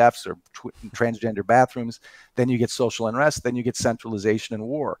celebrity chefs or transgender bathrooms, then you get social unrest, then you get centralization and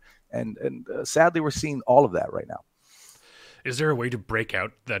war. And sadly, we're seeing all of that right now. Is there a way to break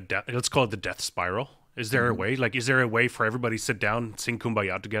out that death? Let's call it the death spiral. Is there a way? Like, is there a way for everybody to sit down, sing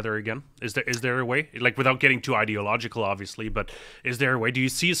Kumbaya together again? Is there a way? Like, without getting too ideological, obviously, but is there a way? Do you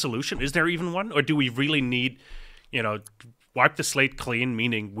see a solution? Is there even one? Or do we really need, wipe the slate clean,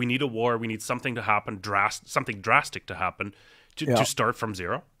 meaning we need a war, we need something to happen, something drastic to happen to start from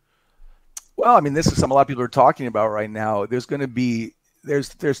zero? Well, I mean, this is a lot of people are talking about right now. There's going to be there's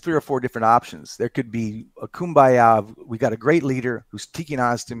 3 or 4 different options. There could be a kumbaya. We got a great leader who's speaking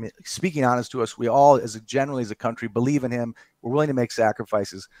honest to us. We all, generally as a country, believe in him. We're willing to make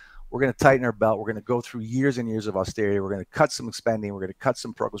sacrifices. We're going to tighten our belt. We're going to go through years and years of austerity. We're going to cut some spending. We're going to cut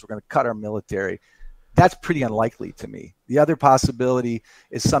some programs. We're going to cut our military. That's pretty unlikely to me. The other possibility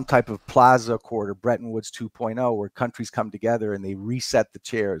is some type of Plaza Accord or Bretton Woods 2.0, where countries come together and they reset the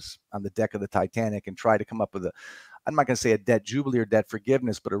chairs on the deck of the Titanic and try to come up with I'm not going to say a debt jubilee or debt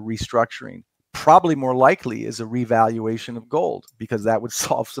forgiveness, but a restructuring. Probably more likely is a revaluation of gold, because that would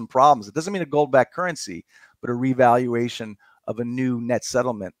solve some problems. It doesn't mean a gold-backed currency, but a revaluation of a new net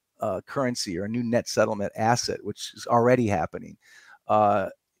settlement currency or a new net settlement asset, which is already happening.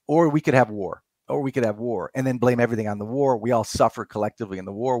 Or we could have war. And then blame everything on the war. We all suffer collectively in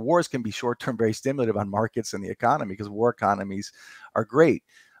the war. Wars can be short-term, very stimulative on markets and the economy, because war economies are great.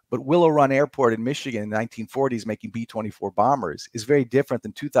 But Willow Run Airport in Michigan in the 1940s making B-24 bombers is very different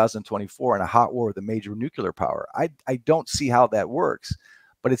than 2024 in a hot war with a major nuclear power. I don't see how that works.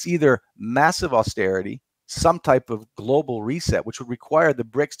 But it's either massive austerity, some type of global reset, which would require the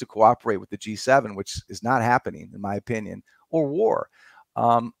BRICS to cooperate with the G7, which is not happening, in my opinion, or war.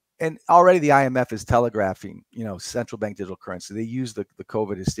 And already the IMF is telegraphing, central bank digital currency. They use the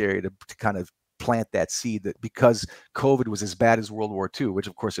COVID hysteria to kind of plant that seed that because COVID was as bad as World War II, which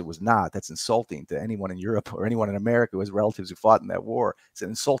of course it was not. That's insulting to anyone in Europe or anyone in America who has relatives who fought in that war. It's an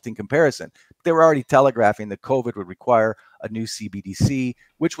insulting comparison. They were already telegraphing that COVID would require a new CBDC,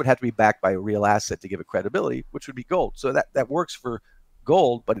 which would have to be backed by a real asset to give it credibility, which would be gold. So that works for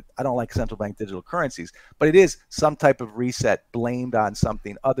gold, but I don't like central bank digital currencies. But it is some type of reset blamed on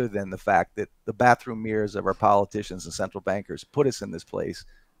something other than the fact that the bathroom mirrors of our politicians and central bankers put us in this place.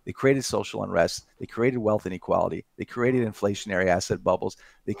 They created social unrest. They created wealth inequality. They created inflationary asset bubbles.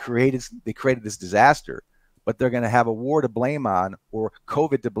 They created this disaster. But they're going to have a war to blame on, or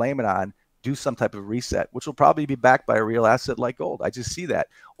COVID to blame it on, do some type of reset, which will probably be backed by a real asset like gold. I just see that.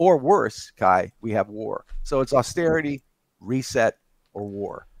 Or worse, Kai, we have war. So it's austerity, reset, or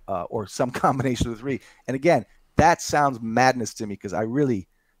war, or some combination of the three. And again, that sounds madness to me, because I really,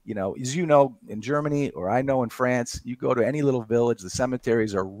 as in Germany, or I know in France, you go to any little village, the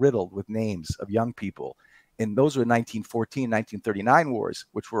cemeteries are riddled with names of young people. And those were 1914, 1939 wars,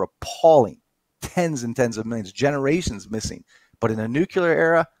 which were appalling. Tens and tens of millions, generations missing. But in a nuclear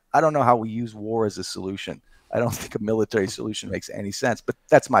era, I don't know how we use war as a solution. I don't think a military solution makes any sense, but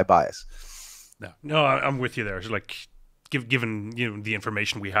that's my bias. No, I'm with you there. It's like, given the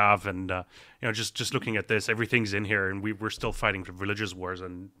information we have, and just looking at this, everything's in here, and we're still fighting religious wars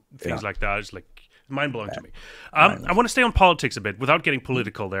and things like that. It's like mind-blowing to me. I want to stay on politics a bit without getting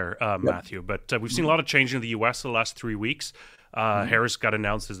political there, Matthew, but we've seen a lot of change in the US the last 3 weeks. Harris got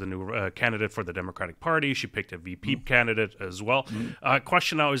announced as the new candidate for the Democratic Party. She picked a VP candidate as well.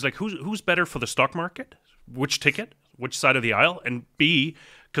 Question now is, like, who's better for the stock market? Which ticket? Which side of the aisle? And B,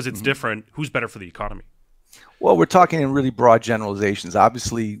 because it's different, who's better for the economy? Well, we're talking in really broad generalizations.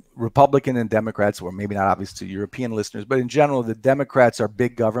 Obviously, Republican and Democrats, or maybe not obvious to European listeners, but in general, the Democrats are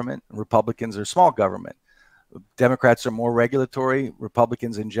big government and Republicans are small government. Democrats are more regulatory.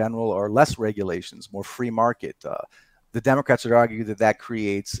 Republicans in general are less regulations, more free market. The Democrats would argue that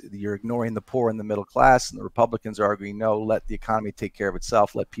creates, you're ignoring the poor and the middle class, and the Republicans are arguing, no, let the economy take care of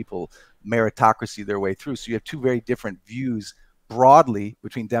itself, let people meritocracy their way through. So you have two very different views broadly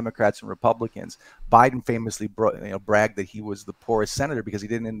between Democrats and Republicans. Biden famously bragged that he was the poorest senator because he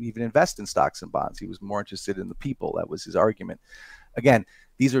didn't even invest in stocks and bonds. He was more interested in the people. That was his argument. Again,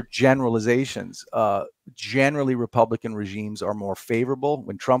 these are generalizations. Generally, Republican regimes are more favorable.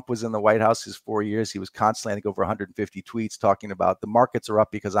 When Trump was in the White House, his 4 years, he was constantly, I think, over 150 tweets talking about the markets are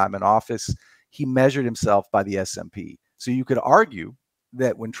up because I'm in office. He measured himself by the S&P. So you could argue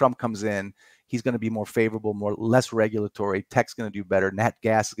that when Trump comes in, he's going to be more favorable, less regulatory. Tech's going to do better. Nat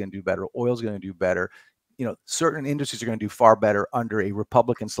gas is going to do better. Oil's going to do better. Certain industries are going to do far better under a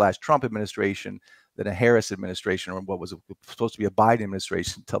Republican/Trump administration than a Harris administration, or what was supposed to be a Biden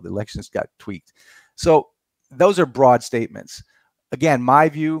administration until the elections got tweaked. So those are broad statements. Again, my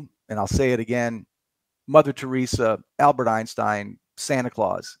view, and I'll say it again, Mother Teresa, Albert Einstein, Santa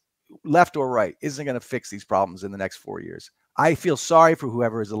Claus, left or right, isn't going to fix these problems in the next 4 years. I feel sorry for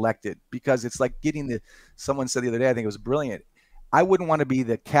whoever is elected, because it's like someone said the other day, I think it was brilliant. I wouldn't want to be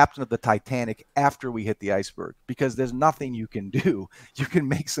the captain of the Titanic after we hit the iceberg, because there's nothing you can do. You can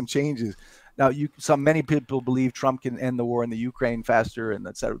make some changes. Now, many people believe Trump can end the war in the Ukraine faster, and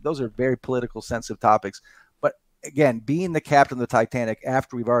et cetera. Those are very political, sensitive topics. But again, being the captain of the Titanic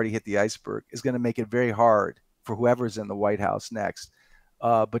after we've already hit the iceberg is going to make it very hard for whoever's in the White House next.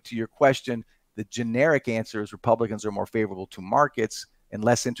 But to your question, the generic answer is Republicans are more favorable to markets and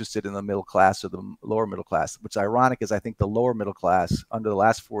less interested in the middle class or the lower middle class. What's ironic is I think the lower middle class under the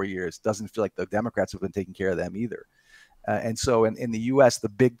last 4 years doesn't feel like the Democrats have been taking care of them either. And so in the U.S., the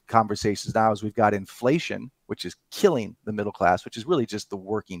big conversations now is we've got inflation, which is killing the middle class, which is really just the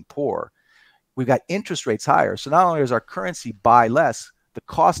working poor. We've got interest rates higher. So not only does our currency buy less, the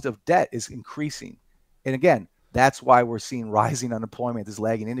cost of debt is increasing. And again, that's why we're seeing rising unemployment, this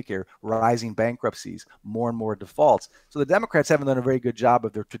lagging indicator, rising bankruptcies, more and more defaults. So the Democrats haven't done a very good job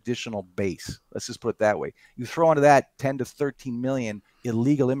of their traditional base. Let's just put it that way. You throw into that 10 to 13 million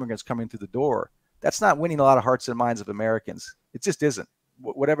illegal immigrants coming through the door. That's not winning a lot of hearts and minds of Americans. It just isn't,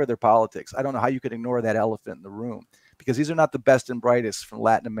 whatever their politics. I don't know how you could ignore that elephant in the room, because these are not the best and brightest from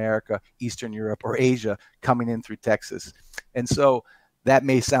Latin America, Eastern Europe, or Asia coming in through Texas. And so that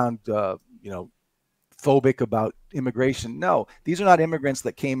may sound, phobic about immigration. No, these are not immigrants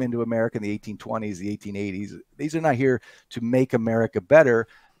that came into America in the 1820s, the 1880s. These are not here to make America better.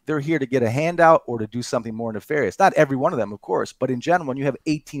 They're here to get a handout or to do something more nefarious. Not every one of them, of course, but in general, when you have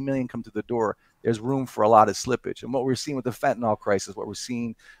 18 million come to the door, there's room for a lot of slippage. And what we're seeing with the fentanyl crisis, what we're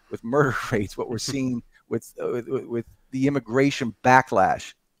seeing with murder rates, what we're seeing with the immigration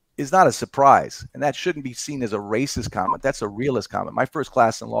backlash is not a surprise. And that shouldn't be seen as a racist comment. That's a realist comment. My first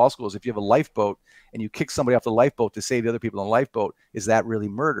class in law school is if you have a lifeboat and you kick somebody off the lifeboat to save the other people on the lifeboat, is that really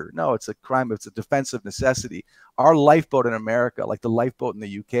murder? No, it's a crime. It's a defensive necessity. Our lifeboat in America, like the lifeboat in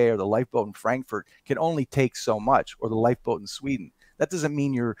the UK or the lifeboat in Frankfurt, can only take so much, or the lifeboat in Sweden. That doesn't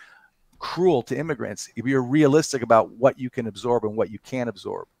mean you're cruel to immigrants if you're realistic about what you can absorb and what you can't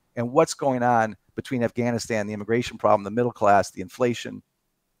absorb. And what's going on between Afghanistan, the immigration problem, the middle class, the inflation.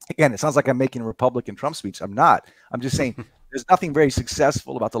 Again, it sounds like I'm making a Republican Trump speech. I'm not. I'm just saying there's nothing very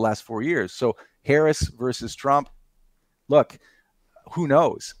successful about the last 4 years. So Harris versus Trump, look, who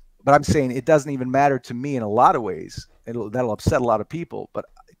knows? But I'm saying it doesn't even matter to me in a lot of ways. That'll upset a lot of people. But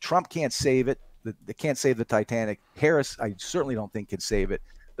Trump can't save it. They can't save the Titanic. Harris, I certainly don't think can save it.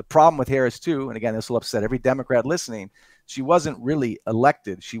 The problem with Harris, too, and again, this will upset every Democrat listening, she wasn't really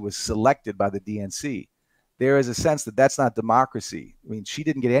elected. She was selected by the DNC. There is a sense that that's not democracy. I mean, she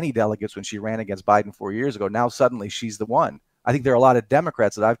didn't get any delegates when she ran against Biden 4 years ago. Now suddenly she's the one. I think there are a lot of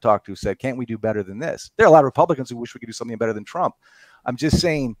Democrats that I've talked to who said, can't we do better than this? There are a lot of Republicans who wish we could do something better than Trump. I'm just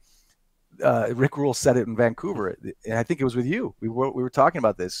saying, Rick Rule said it in Vancouver, and I think it was with you. We were talking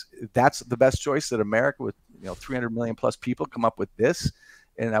about this. That's the best choice that America, with 300 million plus people, come up with this.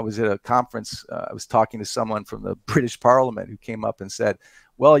 And I was at a conference. I was talking to someone from the British Parliament who came up and said,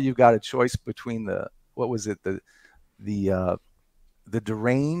 well, you've got a choice between the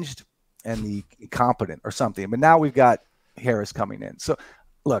deranged and the incompetent or something. But now we've got Harris coming in. So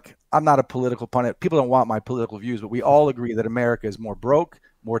look, I'm not a political pundit. People don't want my political views, but we all agree that America is more broke,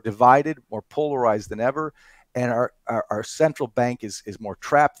 more divided, more polarized than ever. And our central bank is more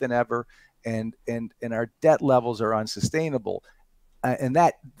trapped than ever. And our debt levels are unsustainable. And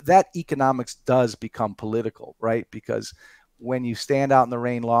that economics does become political, right? Because when you stand out in the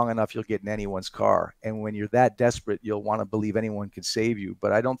rain long enough, you'll get in anyone's car. And when you're that desperate, you'll want to believe anyone can save you.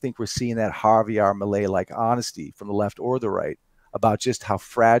 But I don't think we're seeing that Javier Milei-like honesty from the left or the right about just how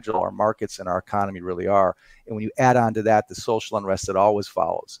fragile our markets and our economy really are. And when you add on to that the social unrest that always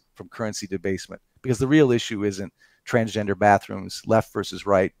follows from currency debasement, because the real issue isn't transgender bathrooms, left versus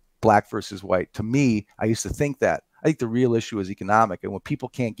right, black versus white. To me, I used to think that. I think the real issue is economic. And when people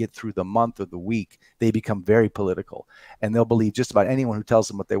can't get through the month or the week, they become very political. And they'll believe just about anyone who tells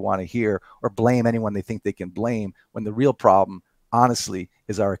them what they want to hear, or blame anyone they think they can blame, when the real problem, honestly,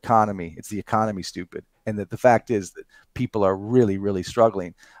 is our economy. It's the economy, stupid. And that the fact is that people are really, really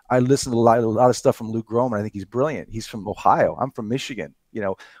struggling. I listen to a lot of stuff from Luke Gromen. I think he's brilliant. He's from Ohio. I'm from Michigan.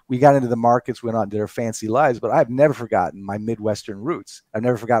 We got into the markets, went on, did our fancy lives, but I've never forgotten my Midwestern roots. I've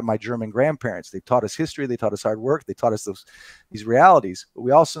never forgotten my German grandparents. They taught us history. They taught us hard work. They taught us these realities. But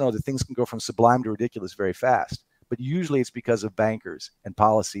we also know that things can go from sublime to ridiculous very fast. But usually it's because of bankers and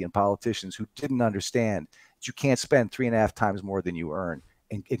policy and politicians who didn't understand that you can't spend 3.5 times more than you earn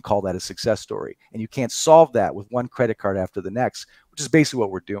and call that a success story. And you can't solve that with one credit card after the next, which is basically what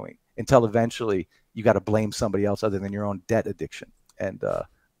we're doing, until eventually you got to blame somebody else other than your own debt addiction. And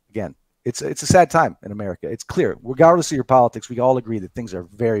again, it's a sad time in America. It's clear, regardless of your politics, we all agree that things are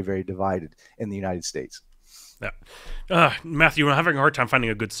very, very divided in the United States. Yeah. Matthew, I'm having a hard time finding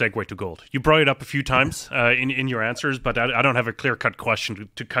a good segue to gold. You brought it up a few times in your answers, but I don't have a clear-cut question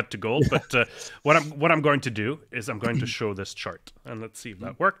to cut to gold. But what I'm going to do is I'm going to show this chart. And let's see if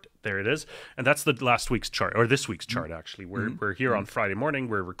that worked. There it is. And that's the last week's chart, or this week's chart, actually. We're here on Friday morning.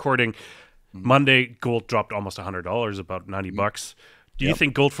 We're recording. Monday, gold dropped almost $100, about 90 bucks. Do you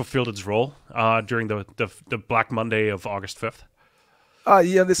think gold fulfilled its role during the Black Monday of August 5th?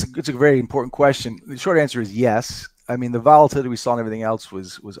 Yeah, it's a very important question. The short answer is yes. I mean, the volatility we saw and everything else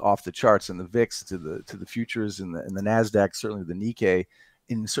was off the charts, and the VIX to the futures and the Nasdaq, certainly the Nikkei,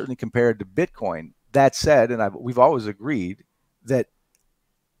 and certainly compared to Bitcoin. That said, and we've always agreed that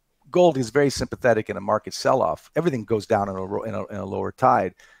gold is very sympathetic in a market sell-off. Everything goes down in a lower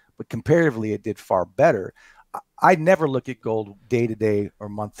tide, but comparatively, it did far better. I never look at gold day to day or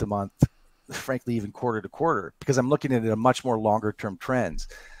month to month, frankly, even quarter to quarter, because I'm looking at it a much more longer term trends.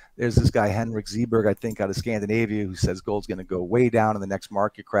 There's this guy, Henrik Zeberg, I think, out of Scandinavia, who says gold's going to go way down in the next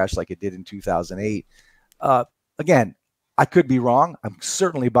market crash like it did in 2008. Again, I could be wrong. I'm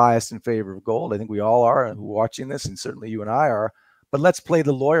certainly biased in favor of gold. I think we all are watching this, and certainly you and I are. But let's play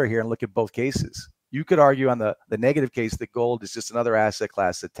the lawyer here and look at both cases. You could argue on the negative case that gold is just another asset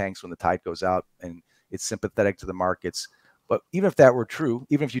class that tanks when the tide goes out and it's sympathetic to the markets. But even if that were true,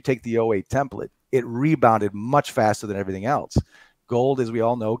 even if you take the 08 template, it rebounded much faster than everything else. Gold, as we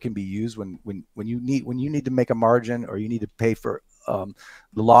all know, can be used when you need to make a margin, or you need to pay for the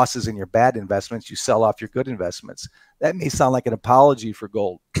losses in your bad investments. You sell off your good investments. That may sound like an apology for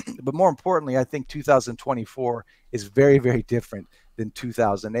gold, but more importantly, I think 2024 is very, very different than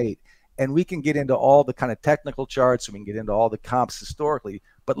 2008. And we can get into all the kind of technical charts, and we can get into all the comps historically,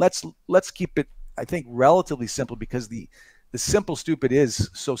 but let's keep it, I think, relatively simple, because the simple stupid is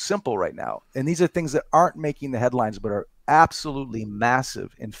so simple right now. And these are things that aren't making the headlines, but are absolutely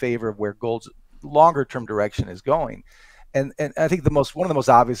massive in favor of where gold's longer term direction is going. And I think one of the most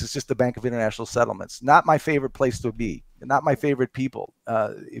obvious is just the Bank of International Settlements. Not my favorite place to be, not my favorite people.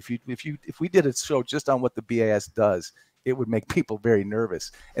 If we did a show just on what the BAS does, it would make people very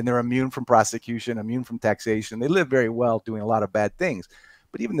nervous. And they're immune from prosecution, immune from taxation. They live very well doing a lot of bad things.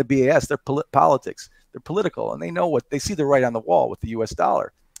 But even the BAS, they're politics. They're political, and they know what they see. They're right on the wall with the U.S.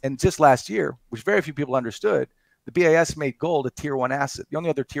 dollar. And just last year, which very few people understood, the BIS made gold a tier 1 asset. The only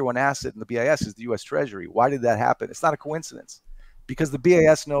other tier 1 asset in the BIS is the U.S. Treasury. Why did that happen? It's not a coincidence, because the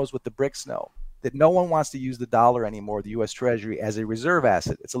BIS knows what the BRICS know, that no one wants to use the dollar anymore, the U.S. Treasury, as a reserve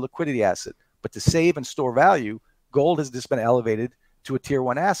asset. It's a liquidity asset. But to save and store value, gold has just been elevated to a tier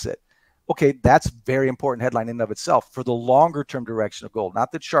 1 asset. Okay, that's a very important headline in and of itself for the longer term direction of gold,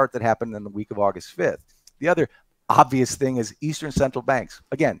 not the chart that happened in the week of August 5th. The other obvious thing is Eastern central banks.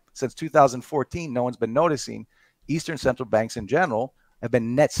 Again, since 2014, no one's been noticing. Eastern central banks in general have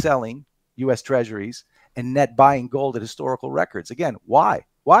been net selling U.S. Treasuries and net buying gold at historical records. Again, why?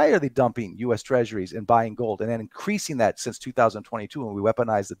 Why are they dumping U.S. Treasuries and buying gold and then increasing that since 2022 when we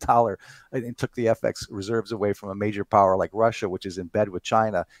weaponized the dollar and took the FX reserves away from a major power like Russia, which is in bed with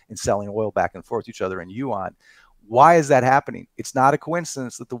China and selling oil back and forth to each other in yuan? Why is that happening? It's not a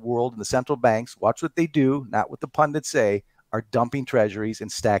coincidence that the world and the central banks, watch what they do, not what the pundits say, are dumping treasuries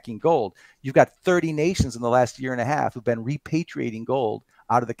and stacking gold. You've got 30 nations in the last year and a half who've been repatriating gold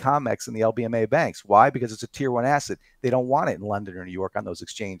out of the COMEX and the LBMA banks. Why? Because it's a tier 1 asset. They don't want it in London or New York on those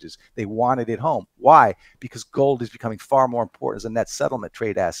exchanges. They want it at home. Why? Because gold is becoming far more important as a net settlement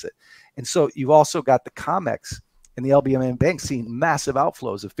trade asset. And so you've also got the COMEX and the LBMA banks seeing massive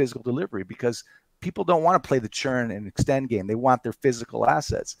outflows of physical delivery, because people don't want to play the churn and extend game. They want their physical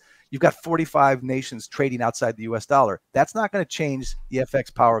assets. You've got 45 nations trading outside the U.S. dollar. That's not going to change the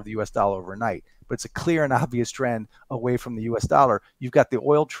FX power of the U.S. dollar overnight, but it's a clear and obvious trend away from the U.S. dollar. You've got the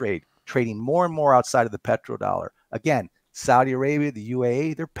oil trade trading more and more outside of the petrodollar. Again, Saudi Arabia, the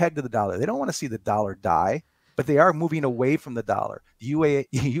UAE, they're pegged to the dollar. They don't want to see the dollar die, but they are moving away from the dollar. The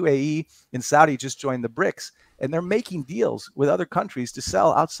UAE and Saudi just joined the BRICS, and they're making deals with other countries to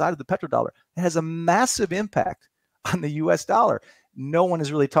sell outside of the petrodollar. It has a massive impact on the U.S. dollar. No one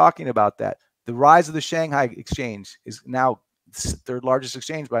is really talking about that. The rise of the Shanghai exchange is now the third largest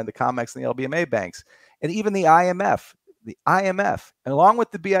exchange behind the COMEX and the LBMA banks. And even the IMF, and along with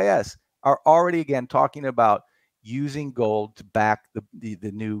the BIS, are already again talking about using gold to back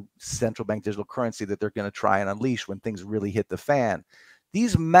the new central bank digital currency that they're going to try and unleash when things really hit the fan.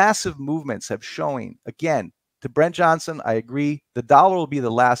 These massive movements have showing, again, to Brent Johnson, I agree, the dollar will be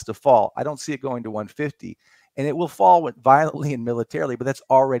the last to fall. I don't see it going to 150. And it will fall violently and militarily, but that's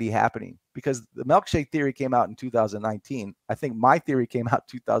already happening, because the milkshake theory came out in 2019. I think my theory came out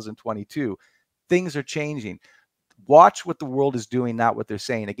 2022. Things are changing. Watch what the world is doing, not what they're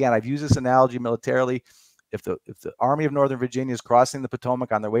saying. Again, I've used this analogy militarily. if the Army of Northern Virginia is crossing the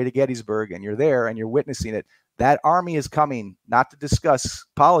Potomac on their way to Gettysburg, and you're there and you're witnessing it, that army is coming not to discuss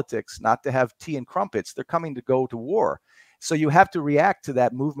politics, not to have tea and crumpets. They're coming to go to war. So you have to react to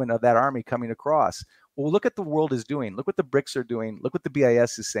that movement of that army coming across. Well, look at the world is doing. Look what the BRICS are doing. Look what the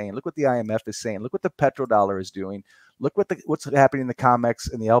BIS is saying. Look what the IMF is saying. Look what the petrodollar is doing. Look what's happening in the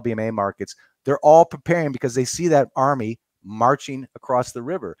COMEX and the LBMA markets. They're all preparing because they see that army marching across the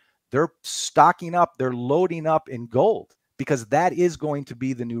river. They're stocking up. They're loading up in gold because that is going to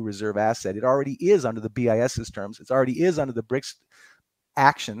be the new reserve asset. It already is under the BIS's terms. It already is under the BRICS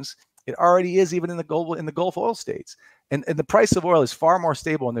actions. It already is even in the Gulf oil states. And the price of oil is far more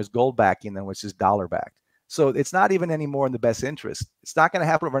stable when there's gold backing than which is dollar backed. So it's not even anymore in the best interest. It's not going to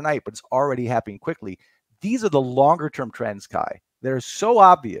happen overnight, but it's already happening quickly. These are the longer term trends, Kai. They're so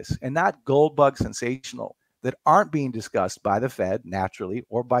obvious and not gold bug sensational that aren't being discussed by the Fed naturally,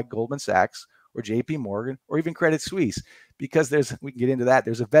 or by Goldman Sachs or JP Morgan or even Credit Suisse, because we can get into that.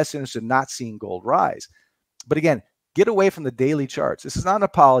 There's a vested interest in not seeing gold rise. But again, get away from the daily charts. This is not an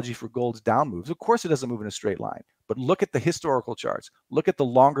apology for gold's down moves. Of course, it doesn't move in a straight line, but look at the historical charts. Look at the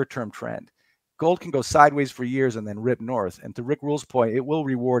longer term trend. Gold can go sideways for years and then rip north. And to Rick Rule's point, it will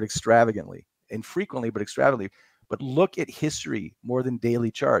reward extravagantly, infrequently, but extravagantly. But look at history more than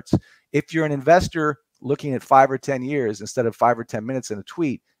daily charts. If you're an investor looking at 5 or 10 years instead of 5 or 10 minutes in a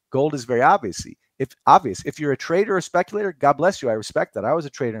tweet, gold is very obvious. If you're a trader or speculator, God bless you. I respect that. I was a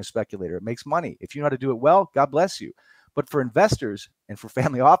trader and speculator. It makes money. If you know how to do it well, God bless you. But for investors and for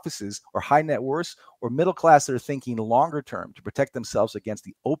family offices or high net worths or middle class that are thinking longer term to protect themselves against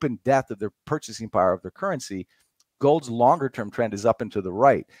the open death of their purchasing power of their currency, gold's longer term trend is up and to the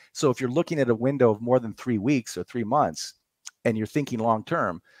right. So if you're looking at a window of more than 3 weeks or 3 months and you're thinking long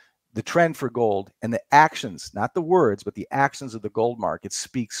term, the trend for gold and the actions, not the words, but the actions of the gold market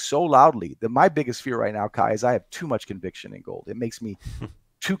speak so loudly that my biggest fear right now, Kai, is I have too much conviction in gold. It makes me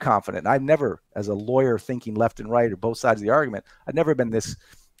too confident. I've never, as a lawyer thinking left and right or both sides of the argument, I've never been this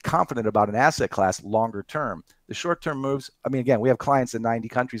confident about an asset class longer term. The short term moves, I mean, again, we have clients in 90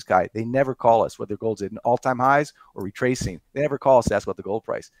 countries, Kai. They never call us whether gold's at all-time highs or retracing. They never call us to ask about the gold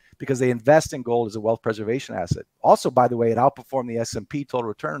price because they invest in gold as a wealth preservation asset. Also, by the way, it outperformed the S&P total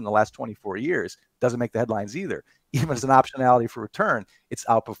return in the last 24 years. Doesn't make the headlines either. Even as an optionality for return, it's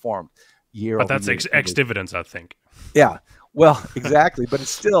outperformed year over year. But that's ex-dividends, I think. Yeah, well, exactly. But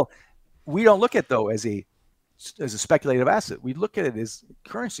it's still, we don't look at though as a speculative asset. We look at it as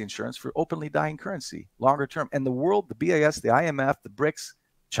currency insurance for openly dying currency, longer term. And the world, the BIS, the IMF, the BRICS,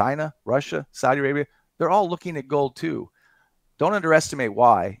 China, Russia, Saudi Arabia, they're all looking at gold too. Don't underestimate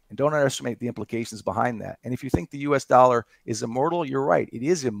why, and don't underestimate the implications behind that. And if you think the US dollar is immortal, you're right. It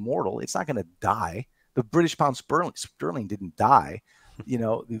is immortal. It's not going to die. The British pound sterling didn't die. You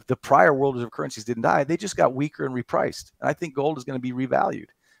know, the prior world reserve currencies didn't die. They just got weaker and repriced. And I think gold is going to be revalued.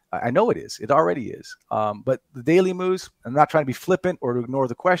 I know it is. It already is. But the daily moves, I'm not trying to be flippant or to ignore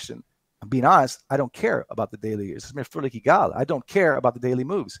the question. I'm being honest. I don't care about the daily. I don't care about the daily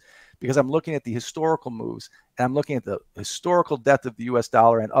moves because I'm looking at the historical moves and I'm looking at the historical death of the US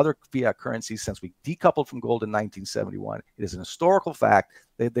dollar and other fiat currencies since we decoupled from gold in 1971. It is an historical fact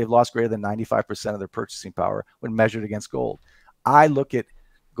that they've lost greater than 95% of their purchasing power when measured against gold. I look at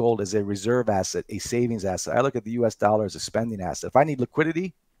gold as a reserve asset, a savings asset. I look at the US dollar as a spending asset. If I need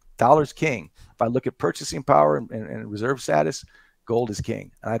liquidity, dollar's king. If I look at purchasing power and reserve status, gold is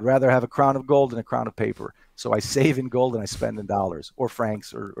king. And I'd rather have a crown of gold than a crown of paper. So I save in gold and I spend in dollars or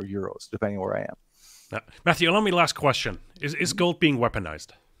francs or euros, depending on where I am. Now, Matthew, allow me last question. Is gold being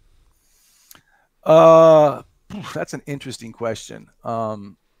weaponized? That's an interesting question.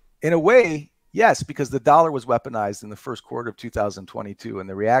 In a way, yes, because the dollar was weaponized in the first quarter of 2022. And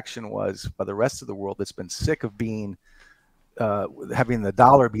the reaction was by the rest of the world that's been sick of being having the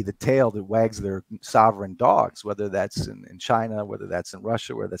dollar be the tail that wags their sovereign dogs, whether that's in China, whether that's in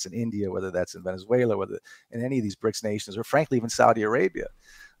Russia, whether that's in India, whether that's in Venezuela, whether in any of these BRICS nations, or frankly, even Saudi Arabia.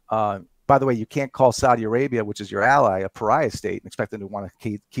 By the way, you can't call Saudi Arabia, which is your ally, a pariah state and expect them to want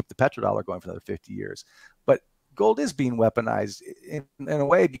to keep the petrodollar going for another 50 years. But gold is being weaponized in a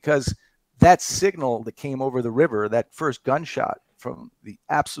way because that signal that came over the river, that first gunshot from the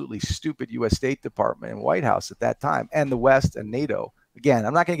absolutely stupid U.S. State Department and White House at that time, and the West and NATO. Again,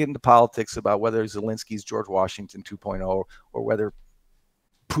 I'm not going to get into politics about whether Zelensky's George Washington 2.0 or whether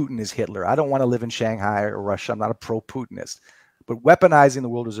Putin is Hitler. I don't want to live in Shanghai or Russia. I'm not a pro-Putinist. But weaponizing the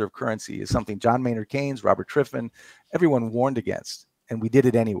world reserve currency is something John Maynard Keynes, Robert Triffin, everyone warned against, and we did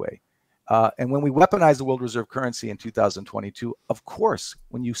it anyway. And when we weaponize the world reserve currency in 2022, of course,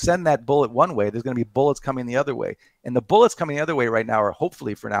 when you send that bullet one way, there's going to be bullets coming the other way. And the bullets coming the other way right now are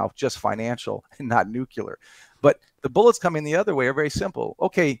hopefully for now just financial and not nuclear. But the bullets coming the other way are very simple.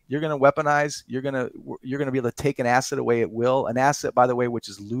 Okay, you're going to weaponize. You're going to be able to take an asset away at will. An asset, by the way, which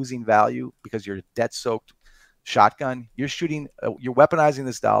is losing value because you're a debt-soaked shotgun. You're shooting. You're weaponizing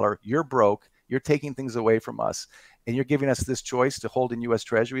this dollar. You're broke. You're taking things away from us. And you're giving us this choice to hold in U.S.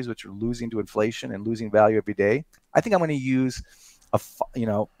 Treasuries, which are losing to inflation and losing value every day. I think I'm going to use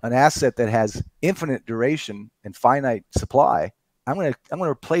an asset that has infinite duration and finite supply. I'm going to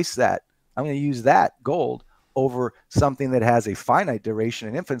replace that. I'm going to use that gold over something that has a finite duration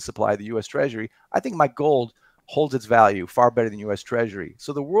and infinite supply, the U.S. Treasury. I think my gold holds its value far better than U.S. Treasury.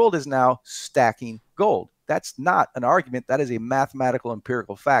 So the world is now stacking gold. That's not an argument. That is a mathematical,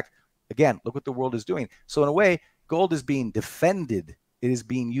 empirical fact. Again, look what the world is doing. So in a way, gold is being defended. It is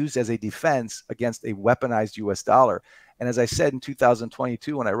being used as a defense against a weaponized U.S. dollar. And as I said in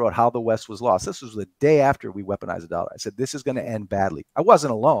 2022, when I wrote How the West Was Lost, this was the day after we weaponized the dollar. I said, this is going to end badly. I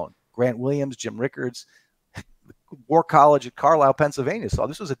wasn't alone. Grant Williams, Jim Rickards, War College at Carlisle, Pennsylvania saw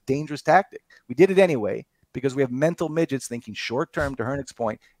this was a dangerous tactic. We did it anyway because we have mental midgets thinking short term, to Hernick's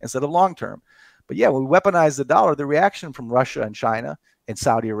point, instead of long term. But yeah, when we weaponize the dollar, the reaction from Russia and China and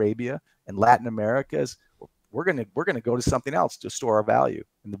Saudi Arabia and Latin America is, we're going to go to something else to store our value.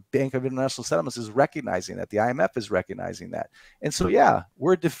 And the Bank of International Settlements is recognizing that. The IMF is recognizing that. And so, yeah,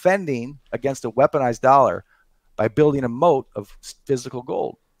 we're defending against a weaponized dollar by building a moat of physical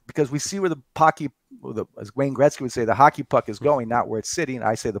gold, because we see where the hockey, as Wayne Gretzky would say, the hockey puck is going, not where it's sitting.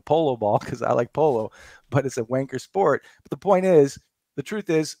 I say the polo ball because I like polo, but it's a wanker sport. But the point is, the truth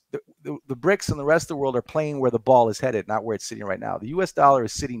is, the BRICS and the rest of the world are playing where the ball is headed, not where it's sitting right now. The U.S. dollar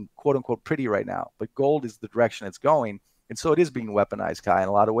is sitting, quote unquote, pretty right now, but gold is the direction it's going. And so it is being weaponized, Kai, in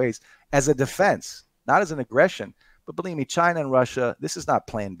a lot of ways, as a defense, not as an aggression. But believe me, China and Russia, this is not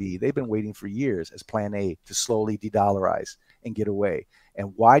plan B. They've been waiting for years as plan A to slowly de-dollarize and get away.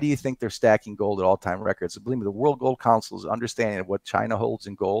 And why do you think they're stacking gold at all-time records? Believe me, the World Gold Council's understanding of what China holds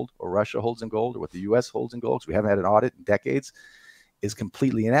in gold or Russia holds in gold or what the U.S. holds in gold, because we haven't had an audit in decades, is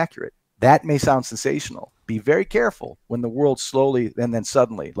completely inaccurate. That may sound sensational. Be very careful when the world slowly and then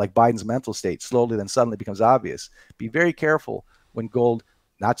suddenly, like Biden's mental state, slowly then suddenly becomes obvious. Be very careful when gold,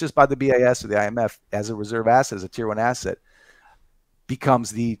 not just by the BIS or the IMF, as a reserve asset, as a tier one asset,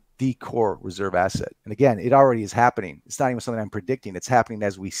 becomes the core reserve asset. And again, it already is happening. It's not even something I'm predicting. It's happening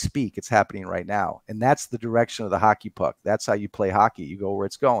as we speak. It's happening right now. And that's the direction of the hockey puck. That's how you play hockey. You go where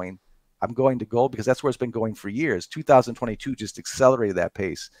it's going. I'm going to gold because that's where it's been going for years. 2022 just accelerated that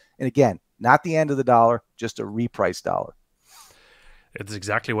pace. And again, not the end of the dollar, just a repriced dollar. It's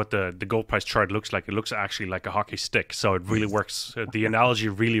exactly what the gold price chart looks like. It looks actually like a hockey stick. So it really works. The analogy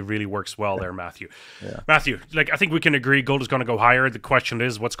really works well there, Matthew. Yeah. Matthew, like, I think we can agree gold is going to go higher. The question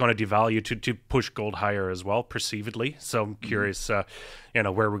is what's going to devalue to push gold higher as well, perceivedly. So I'm curious, where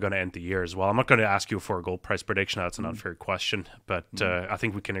we're going to end the year as well. I'm not going to ask you for a gold price prediction. That's an unfair question. But I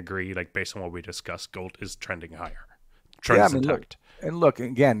think we can agree, like, based on what we discussed, gold is trending higher. Trend is intact. Look,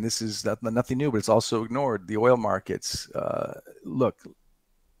 again, this is nothing new, but it's also ignored. The oil markets, look,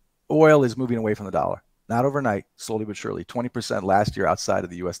 oil is moving away from the dollar. Not overnight, slowly but surely. 20% last year outside of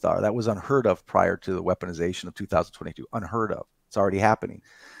the U.S. dollar. That was unheard of prior to the weaponization of 2022. Unheard of. It's already happening.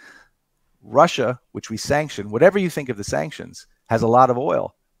 Russia, which we sanctioned, whatever you think of the sanctions, has a lot of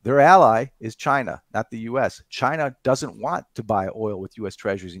oil. Their ally is China, not the U.S. China doesn't want to buy oil with U.S.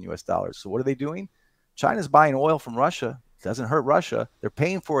 treasuries and U.S. dollars. So what are they doing? China's buying oil from Russia. Doesn't hurt Russia. They're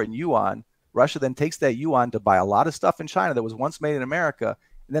paying for it in yuan. Russia then takes that yuan to buy a lot of stuff in China that was once made in America,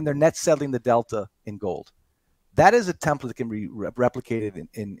 and then they're net settling the delta in gold. That is a template that can be replicated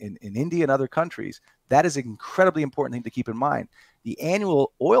in India and other countries. That is an incredibly important thing to keep in mind. The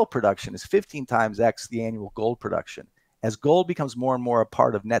annual oil production is 15 times X the annual gold production. As gold becomes more and more a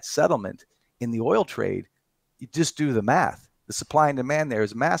part of net settlement in the oil trade, you just do the math. The supply and demand there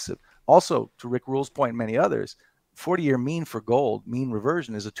is massive. Also, to Rick Rule's point and many others, 40-year mean for gold, mean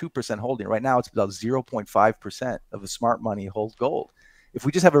reversion, is a 2% holding. Right now, it's about 0.5% of the smart money holds gold. If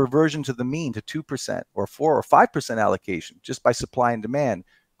we just have a reversion to the mean to 2% or 4 or 5% allocation just by supply and demand,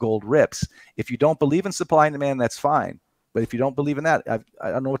 gold rips. If you don't believe in supply and demand, that's fine. But if you don't believe in that, I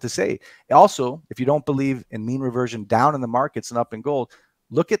don't know what to say. Also, if you don't believe in mean reversion down in the markets and up in gold,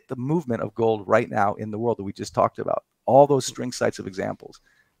 look at the movement of gold right now in the world that we just talked about. All those string sites of examples.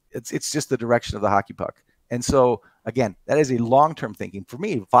 It's just the direction of the hockey puck. And so, again, that is a long-term thinking. For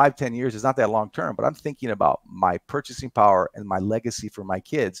me, 5-10 years is not that long-term, but I'm thinking about my purchasing power and my legacy for my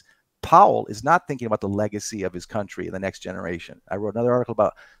kids. Powell is not thinking about the legacy of his country in the next generation. I wrote another article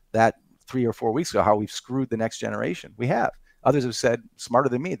about that 3 or 4 weeks ago how we've screwed the next generation. We have. Others have said, smarter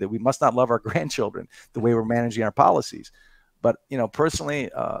than me, that we must not love our grandchildren the way we're managing our policies. But, personally,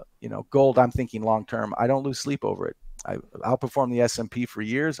 gold, I'm thinking long term. I don't lose sleep over it. I outperformed the S&P for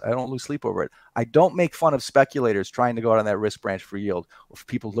years. I don't lose sleep over it. I don't make fun of speculators trying to go out on that risk branch for yield, or for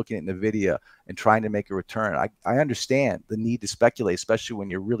people looking at NVIDIA and trying to make a return. I understand the need to speculate, especially when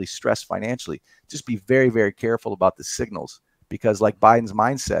you're really stressed financially. Just be very, very careful about the signals, because like Biden's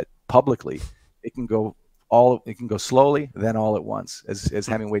mindset publicly, it can go slowly, then all at once, as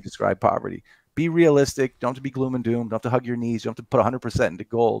Hemingway described poverty. Be realistic. Don't have to be gloom and doom. Don't have to hug your knees. You don't have to put 100% into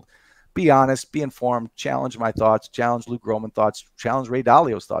gold. Be honest, be informed, challenge my thoughts, challenge Luke Gromen thoughts, challenge Ray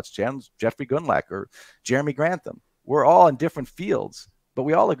Dalio's thoughts, challenge Jeffrey Gundlach or Jeremy Grantham. We're all in different fields, but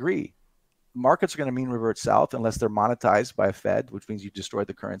we all agree markets are going to mean revert south unless they're monetized by a Fed, which means you destroy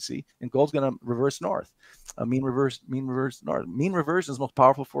the currency, and gold's going to reverse north. Mean reverse north. Mean reversion is the most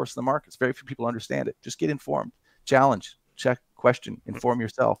powerful force in the markets. Very few people understand it. Just get informed, challenge, check, question, inform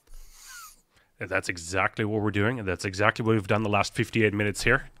yourself. That's exactly what we're doing, and that's exactly what we've done the last 58 minutes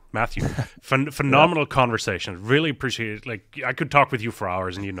here. Matthew, phenomenal conversation. Really appreciate it. Like, I could talk with you for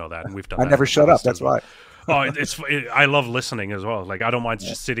hours, and you know that, and we've done that. I never shut up. That's why. I love listening as well. Like, I don't mind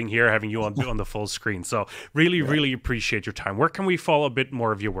just sitting here, having you on the full screen. So really appreciate your time. Where can we follow a bit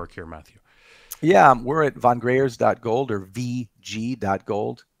more of your work here, Matthew? Yeah, we're at vongreyers.gold or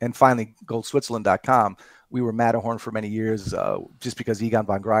vg.gold. And finally, goldswitzerland.com. We were Matterhorn for many years, just because Egon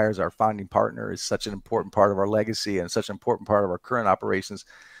von Greyerz, our founding partner, is such an important part of our legacy and such an important part of our current operations.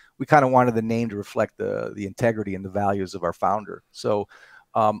 We kind of wanted the name to reflect the integrity and the values of our founder. So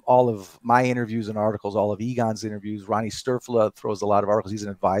all of my interviews and articles, all of Egon's interviews, Ronnie Sturfla throws a lot of articles. He's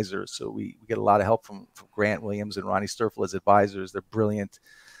an advisor. So we get a lot of help from Grant Williams and Ronnie Sturfla as advisors. They're brilliant.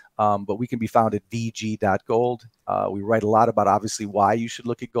 But we can be found at vg.gold. We write a lot about, obviously, why you should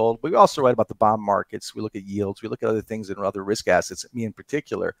look at gold. But we also write about the bond markets. We look at yields. We look at other things and other risk assets, me in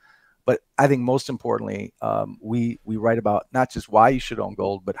particular. But I think most importantly, we write about not just why you should own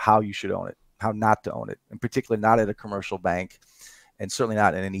gold, but how you should own it, how not to own it, in particular not at a commercial bank, and certainly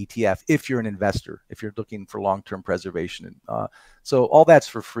not in an ETF if you're an investor, if you're looking for long-term preservation. So all that's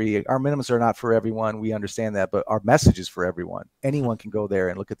for free. Our minimums are not for everyone. We understand that, but our message is for everyone. Anyone can go there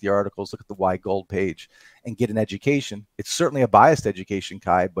and look at the articles, look at the Why Gold page, and get an education. It's certainly a biased education,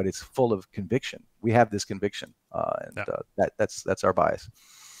 Kai, but it's full of conviction. We have this conviction, that's our bias.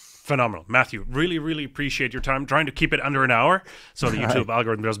 Phenomenal. Matthew, really appreciate your time. Trying to keep it under an hour so the YouTube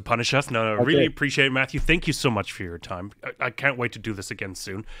algorithm doesn't punish us. No, okay. Really appreciate it, Matthew. Thank you so much for your time. I can't wait to do this again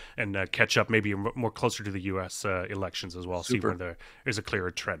soon and catch up maybe more closer to the U.S. Elections as well. Super. See where there's a clearer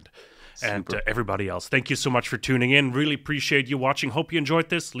trend. Super. And everybody else, thank you so much for tuning in. Really appreciate you watching. Hope you enjoyed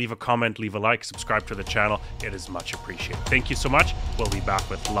this. Leave a comment, leave a like, subscribe to the channel. It is much appreciated. Thank you so much. We'll be back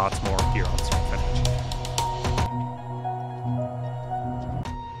with lots more here on Soar Financial.